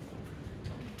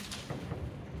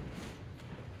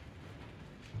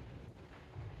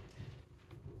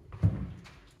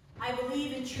 I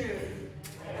believe in truth,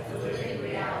 as a living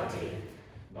reality,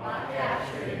 not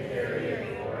captured in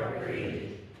theory or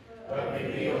greed, but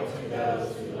revealed to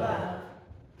those who love.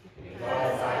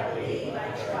 Because I believe,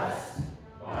 I trust,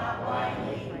 not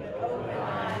blindly, but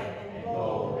open-eyed and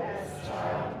bold as a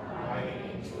child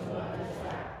climbing into a mother's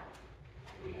lap.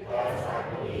 Because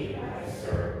I believe, I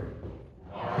serve,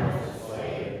 not as a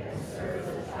slave that serves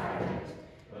a tyrant,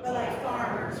 but like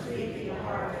farmers reaping a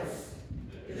harvest.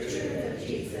 The truth of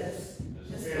Jesus,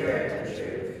 the spirit of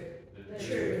truth, the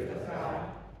truth of God.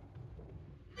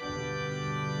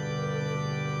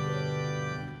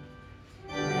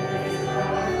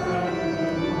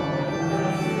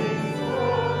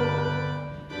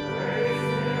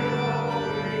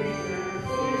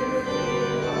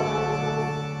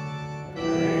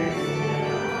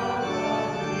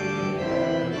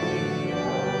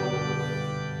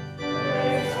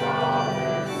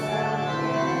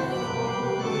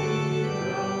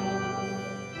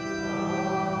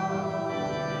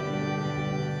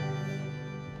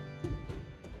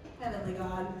 Heavenly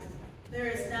God, there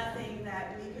is nothing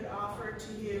that we could offer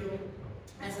to you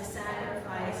as a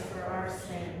sacrifice for our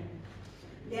sin.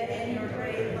 Yet in your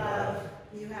great love,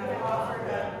 you have offered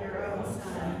up your own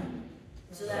Son,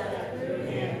 so that through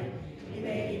him we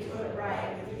may be put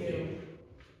right with you,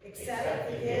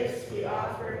 Accept the gifts we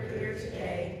offer here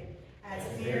today as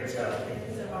mere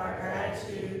tokens of our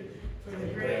gratitude for the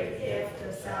great gift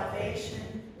of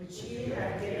salvation which you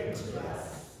have given to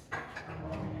us.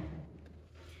 Amen.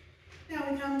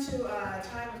 Now we come to a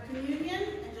time of communion,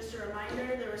 and just a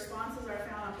reminder, the responses are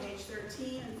found on page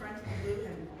 13 in front of the blue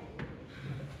hymnal.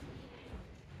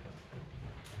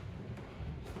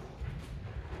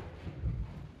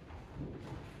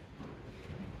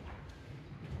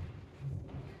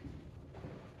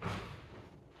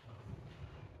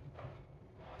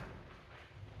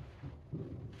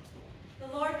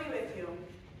 The Lord be with you.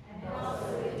 And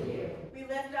also with you. We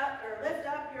lift up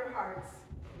your hearts.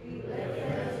 We lift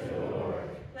them to the Lord.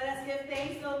 Let us give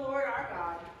thanks to the Lord our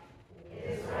God. It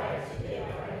is right to give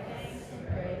our thanks and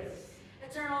praise.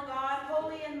 Eternal God,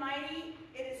 holy and mighty,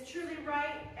 it is truly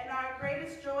right and our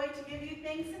greatest joy to give you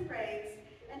thanks and praise,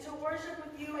 and to worship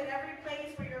with you in every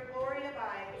place where your glory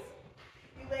abides.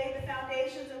 You laid the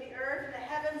foundations of the earth, and the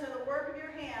heavens are the work of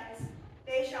your hands.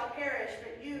 They shall perish,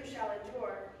 but you shall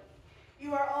endure.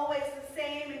 You are always the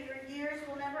same, and your years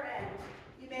will never end.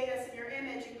 You made us in your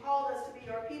image and called us to be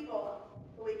your people,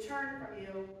 but we turned from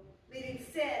you, leaving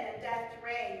sin and death to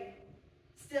reign.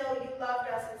 Still, you loved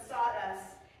us and sought us.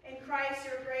 In Christ,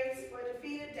 your grace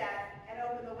defeated death and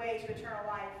opened the way to eternal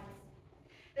life.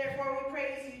 Therefore, we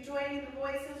praise you, joining the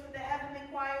voices with the heavenly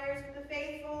choirs, with the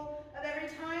faithful of every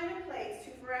time and place,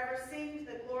 who forever sing to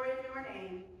the glory of your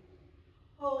name.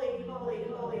 Holy, holy,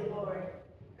 holy Lord,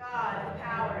 God of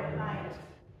power and might.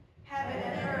 Heaven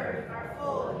and earth are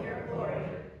full of your glory.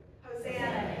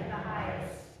 Hosanna in the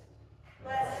highest.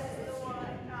 Blessed is the one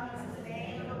who comes in the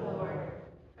name of the Lord.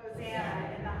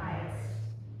 Hosanna in the highest.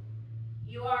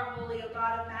 You are holy, O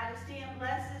God of majesty, and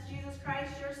blessed is Jesus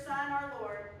Christ, your Son, our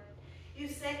Lord. You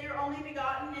sent your only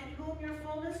begotten, in whom your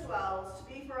fullness dwells, to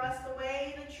be for us the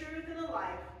way, the truth, and the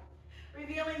life.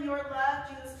 Revealing your love,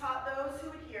 Jesus taught those who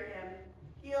would hear him,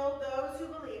 healed those who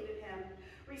believed in him,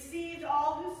 received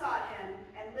all who sought him,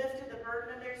 and lifted the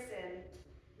burden of their sin.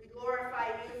 We glorify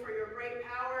you for your great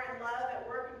power and love at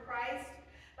work in Christ.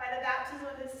 By the baptism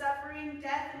of his suffering,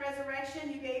 death, and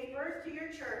resurrection, you gave birth to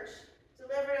your church,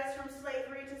 delivered us from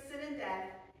slavery to sin and death,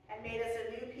 and made us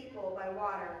a new people by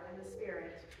water and the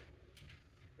Spirit.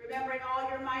 Remembering all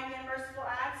your mighty and merciful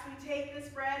acts, we take this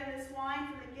bread and this wine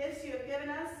from the gifts you have given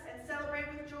us and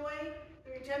celebrate with joy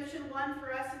the redemption won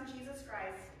for us in Jesus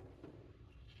Christ.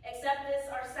 Accept this,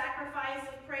 our sacrifice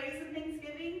of praise and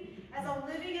thanksgiving, as a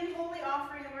living and holy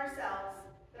offering of ourselves,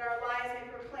 that our lives may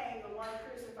proclaim the one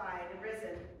crucified and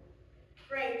risen.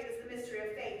 Great is the mystery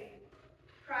of faith.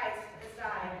 Christ has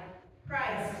died.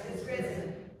 Christ is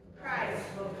risen. Christ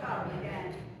will come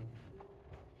again.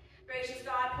 Gracious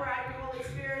God, pour out your Holy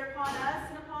Spirit upon us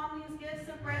and upon these gifts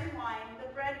of bread and wine.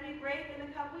 The bread we break and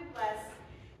the cup we bless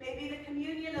may be the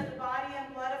communion of the body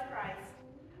and blood of Christ.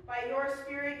 By your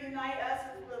Spirit, unite us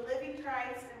with the living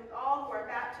Christ and with all who are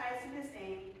baptized in his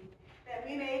name, that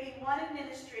we may be one in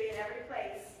ministry in every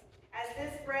place. As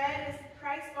this bread is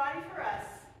Christ's body for us,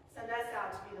 send us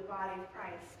out to be the body of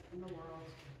Christ in the world.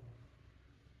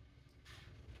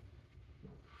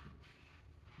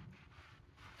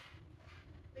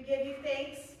 We give you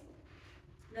thanks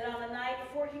that on the night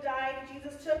before he died,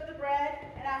 Jesus took the bread,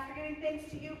 and after giving thanks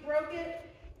to you, broke it,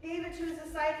 gave it to his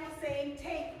disciples, saying,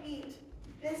 "Take, eat.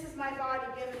 This is my body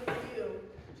given for you.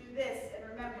 Do this in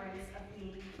remembrance of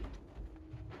me."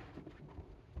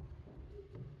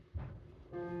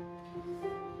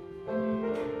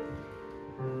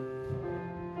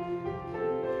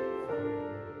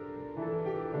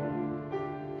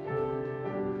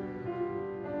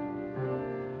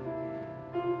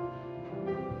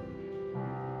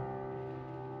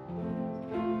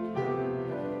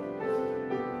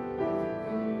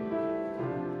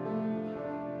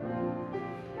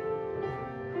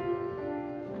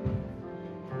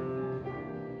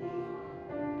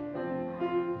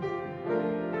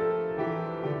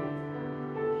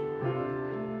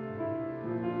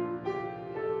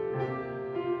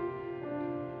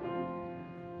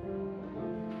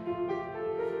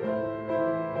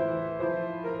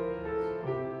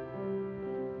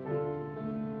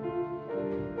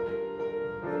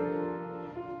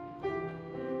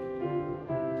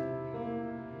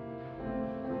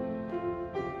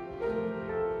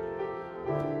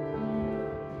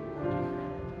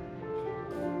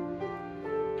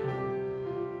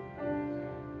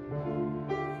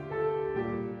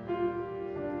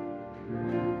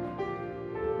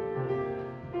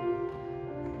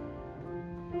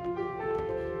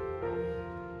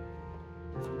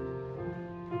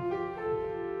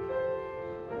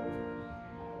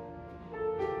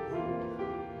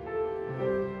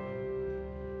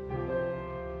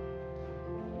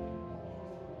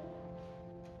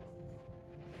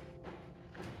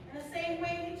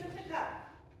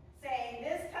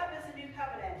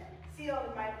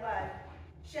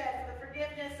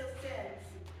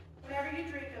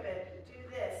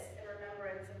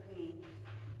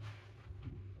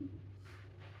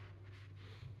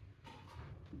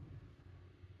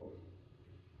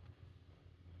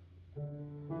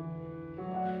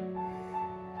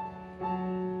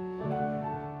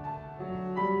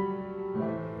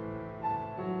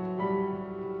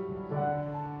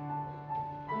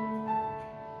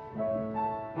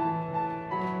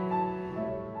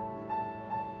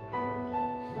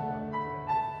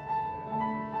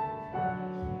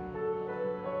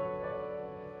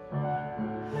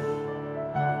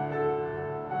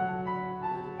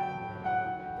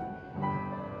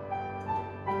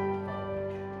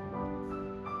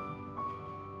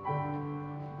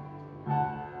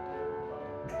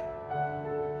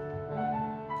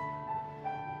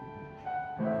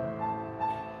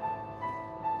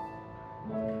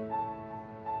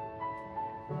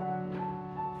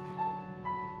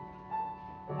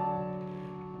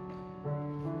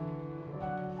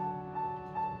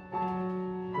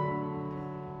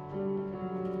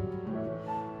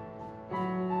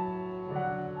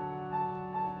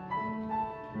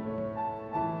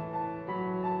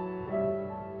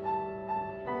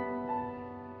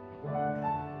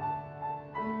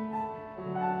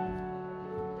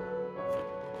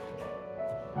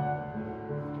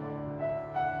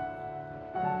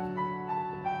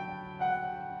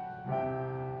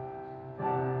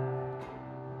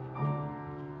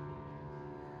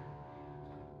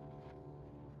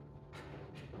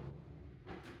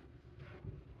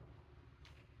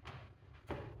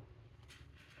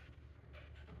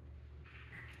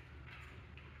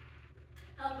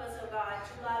 Help us, O God,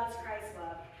 to love as Christ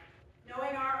loved.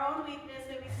 Knowing our own weakness,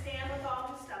 may we stand with all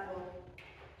who stumble.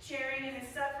 Sharing in his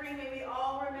suffering, may we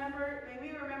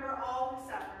remember all who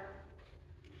suffer.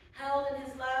 Held in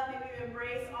his love, may we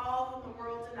embrace all whom the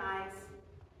world denies.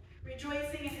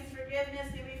 Rejoicing in his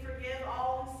forgiveness, may we forgive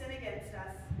all who sin against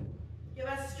us. Give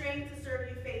us strength to serve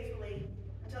you faithfully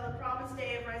until the promised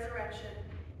day of resurrection,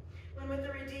 when with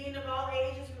the redeemed of all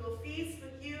ages we will feast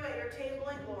with you at your table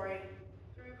in glory,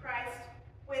 through Christ,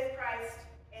 with Christ,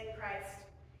 in Christ.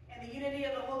 And the unity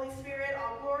of the Holy Spirit,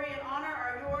 all glory and honor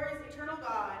are yours, eternal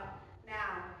God,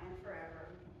 now and forever.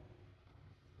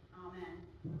 Amen.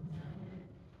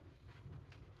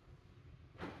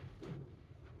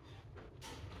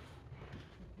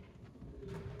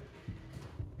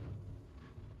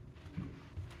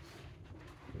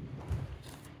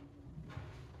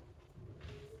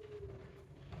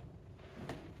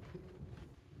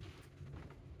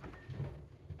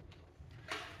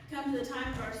 Come to the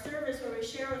time of our service where we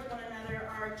share with one another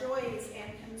our joys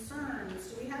and concerns.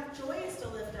 Do we have joys to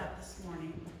lift up this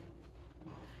morning?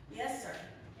 Yes, sir.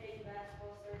 KU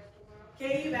basketball starts tomorrow.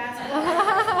 KU basketball.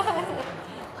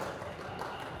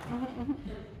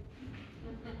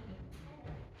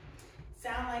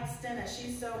 Sound like Stenna.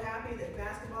 She's so happy that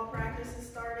basketball practice has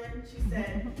started. She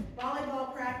said,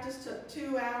 volleyball practice took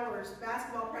 2 hours.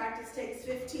 Basketball practice takes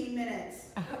 15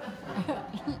 minutes.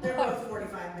 They're both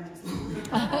 45 minutes.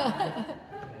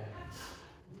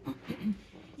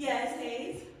 Yes,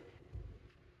 Hayes?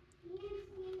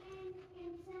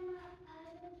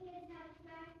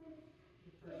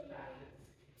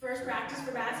 First practice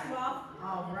for basketball?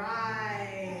 All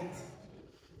right.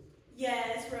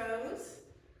 Yes, Rose?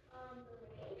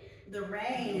 The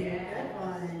rain. Good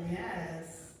one,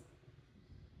 yes.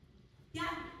 Yeah.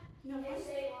 No,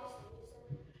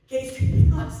 K-State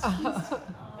lost.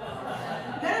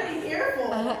 Better be careful.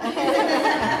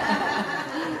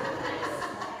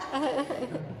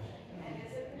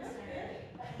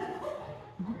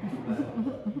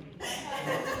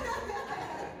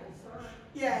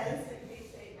 Yes.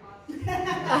 I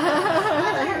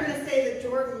thought you were going to say that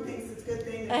Jordan thinks it's a good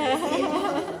thing that K-State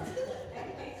lost.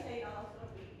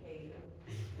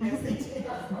 Yes, they did.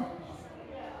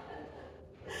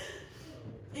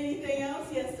 Anything else?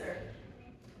 Yes, sir.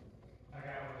 I got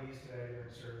one of these today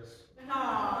during service.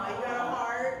 Aw, you got a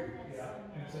heart? Yeah,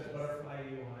 and it says butterfly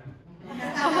U1.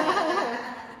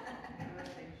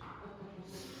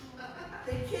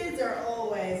 The kids are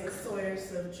always a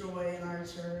source of joy in our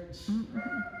church.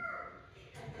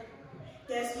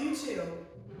 Yes, you too.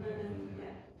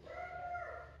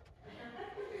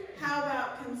 How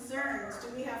about concerns? Do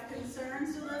we have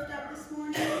concerns to lift up this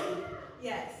morning?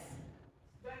 Yes.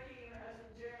 Becky and her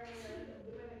husband Jeremy are in the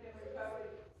Dominican Republic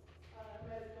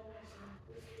medical mission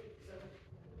this week, so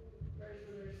prayers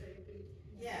for their safety.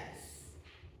 Yes.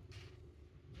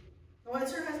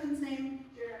 What's her husband's name?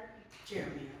 Jeremy.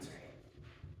 Jeremy, that's right.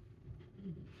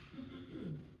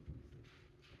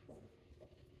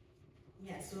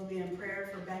 Yes, we'll be in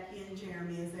prayer for Becky and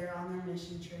Jeremy as they're on their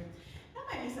mission trip. That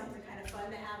might be something kind of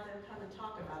fun to have them come and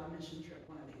talk about a mission trip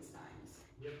one of these times.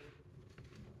 Yep.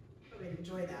 We'd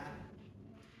enjoy that.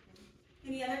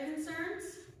 Any other concerns?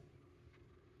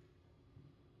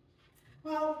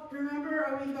 Well,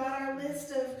 remember, we've got our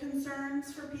list of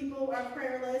concerns for people, our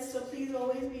prayer list, so please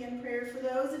always be in prayer for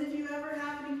those. And if you ever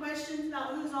have any questions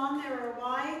about who's on there or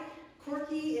why,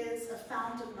 Corky is a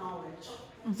fount of knowledge.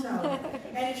 So,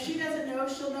 and if she doesn't know,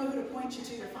 she'll know who to point you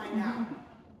to find out.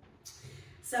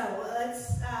 So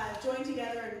let's join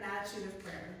together in an attitude of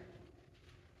prayer.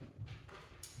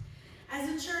 As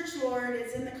a church, Lord,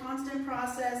 is in the constant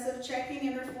process of checking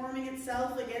and reforming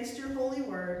itself against your holy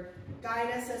word, guide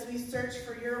us as we search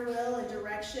for your will and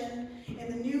direction in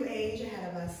the new age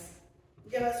ahead of us.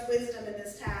 Give us wisdom in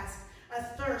this task, a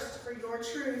thirst for your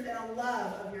truth and a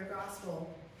love of your gospel.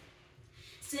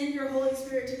 Send your Holy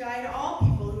Spirit to guide all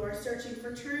people who are searching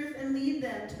for truth and lead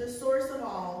them to the source of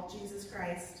all, Jesus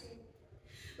Christ.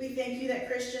 We thank you that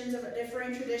Christians of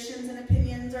differing traditions and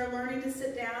opinions are learning to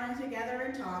sit down and together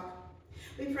and talk.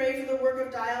 We pray for the work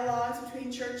of dialogues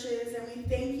between churches, and we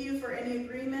thank you for any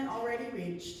agreement already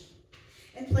reached.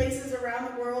 In places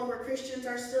around the world where Christians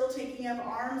are still taking up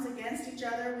arms against each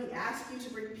other, we ask you to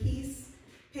bring peace,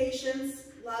 patience,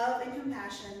 love, and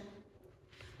compassion.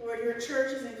 Lord, your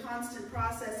church is in constant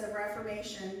process of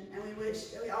reformation, and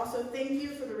we also thank you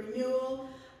for the renewal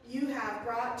you have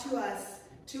brought to us,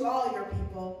 to all your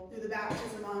people, through the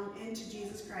baptism into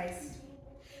Jesus Christ.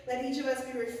 Let each of us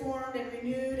be reformed and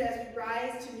renewed as we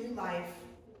rise to new life.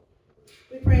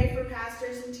 We pray for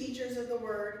pastors and teachers of the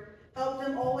word. Help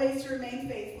them always to remain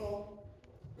faithful.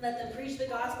 Let them preach the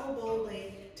gospel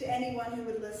boldly to anyone who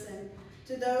would listen,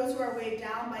 to those who are weighed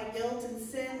down by guilt and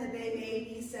sin, that they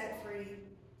may be set free.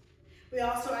 We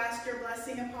also ask your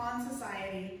blessing upon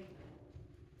society,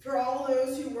 for all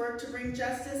those who work to bring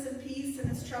justice and peace in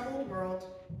this troubled world.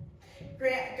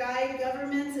 Guide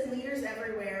governments and leaders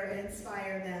everywhere and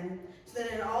inspire them, so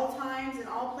that in all times and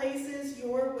all places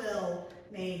your will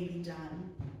may be done.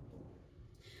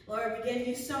 Lord, we give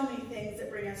you so many things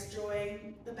that bring us joy,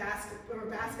 the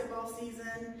basketball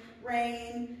season,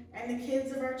 rain, and the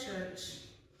kids of our church.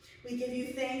 We give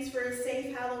you thanks for a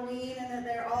safe Halloween and that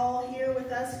they're all here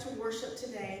with us to worship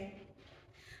today.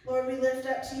 Lord, we lift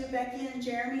up to you Becky and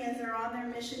Jeremy as they're on their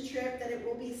mission trip, that it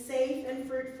will be safe and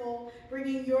fruitful,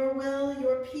 bringing your will,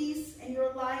 your peace, and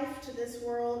your life to this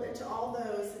world and to all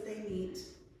those that they meet.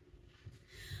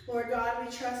 Lord God,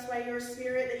 we trust by your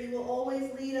Spirit that you will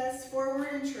always lead us forward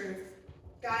in truth,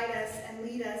 guide us and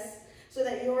lead us, so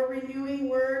that your renewing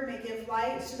word may give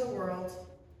light to the world.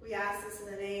 We ask this in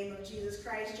the name of Jesus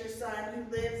Christ, your Son,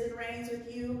 who lives and reigns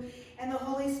with you, and the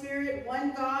Holy Spirit,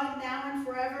 one God, now and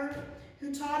forever,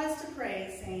 who taught us to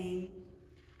pray, saying,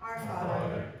 Our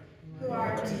Father, who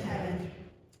art in heaven,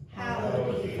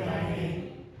 hallowed be thy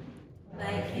name.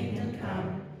 Thy kingdom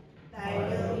come, thy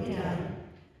will be done,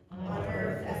 on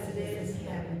earth as it is in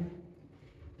heaven.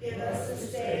 Give us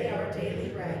this day our daily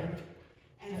bread,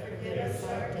 and forgive us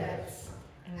our debts,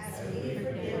 as we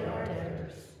forgive our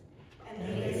debtors. And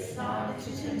lead us not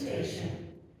into temptation,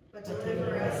 but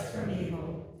deliver us from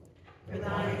evil. For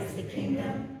thine is the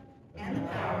kingdom, and the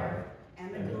power,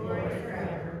 and the glory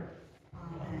forever.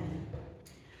 Amen.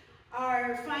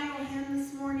 Our final hymn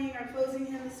this morning, our closing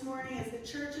hymn this morning, is The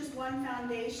Church is One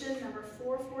Foundation, number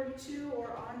 442,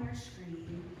 or on your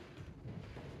screen.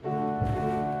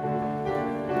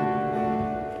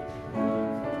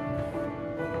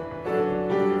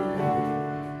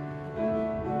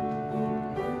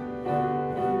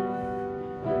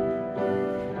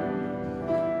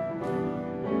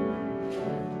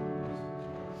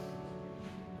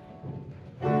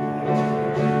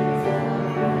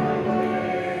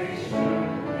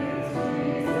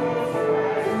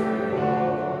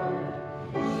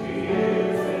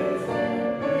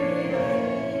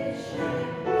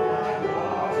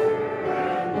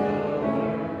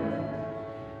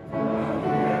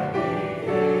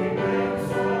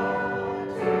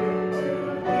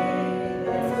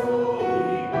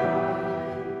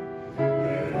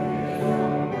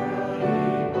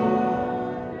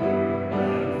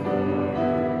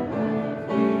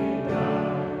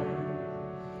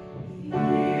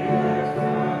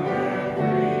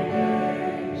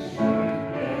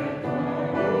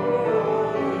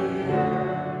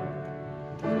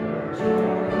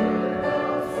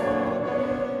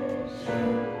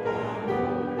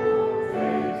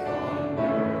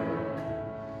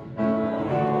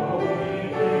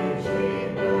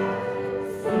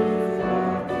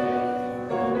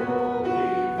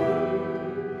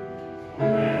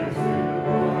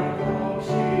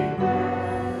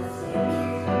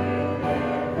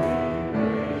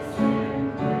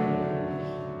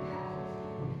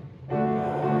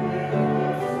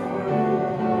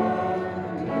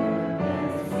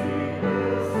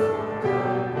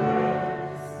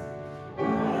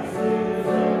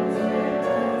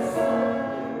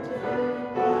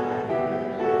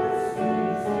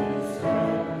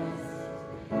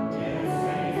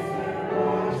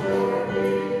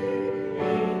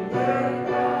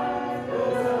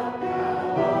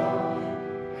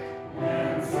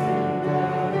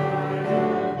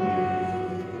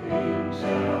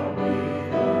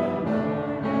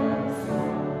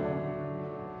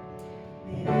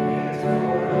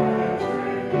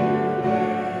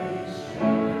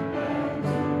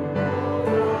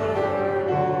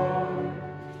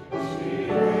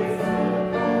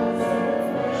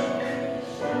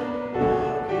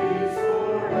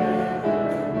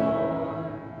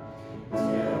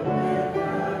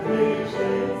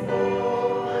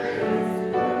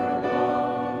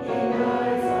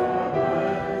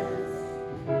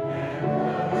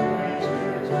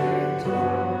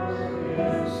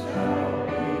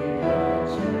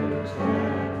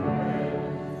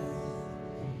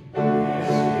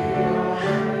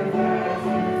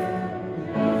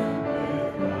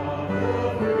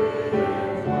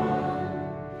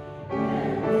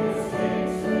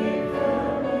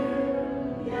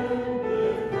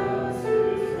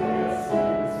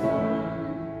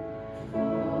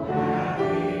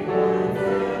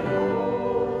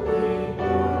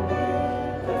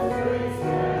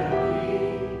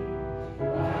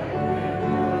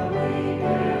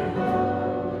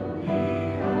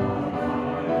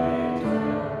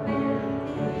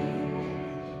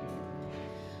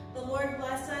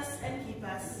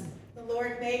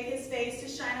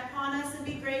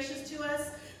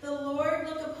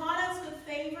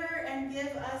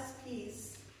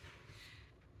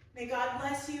 May God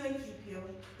bless you and keep you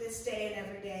this day and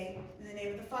every day. In the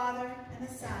name of the Father, and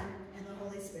the Son, and the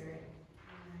Holy Spirit.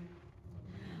 Amen.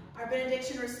 Our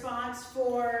benediction response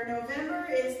for November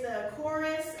is the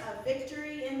chorus of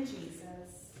Victory in Jesus.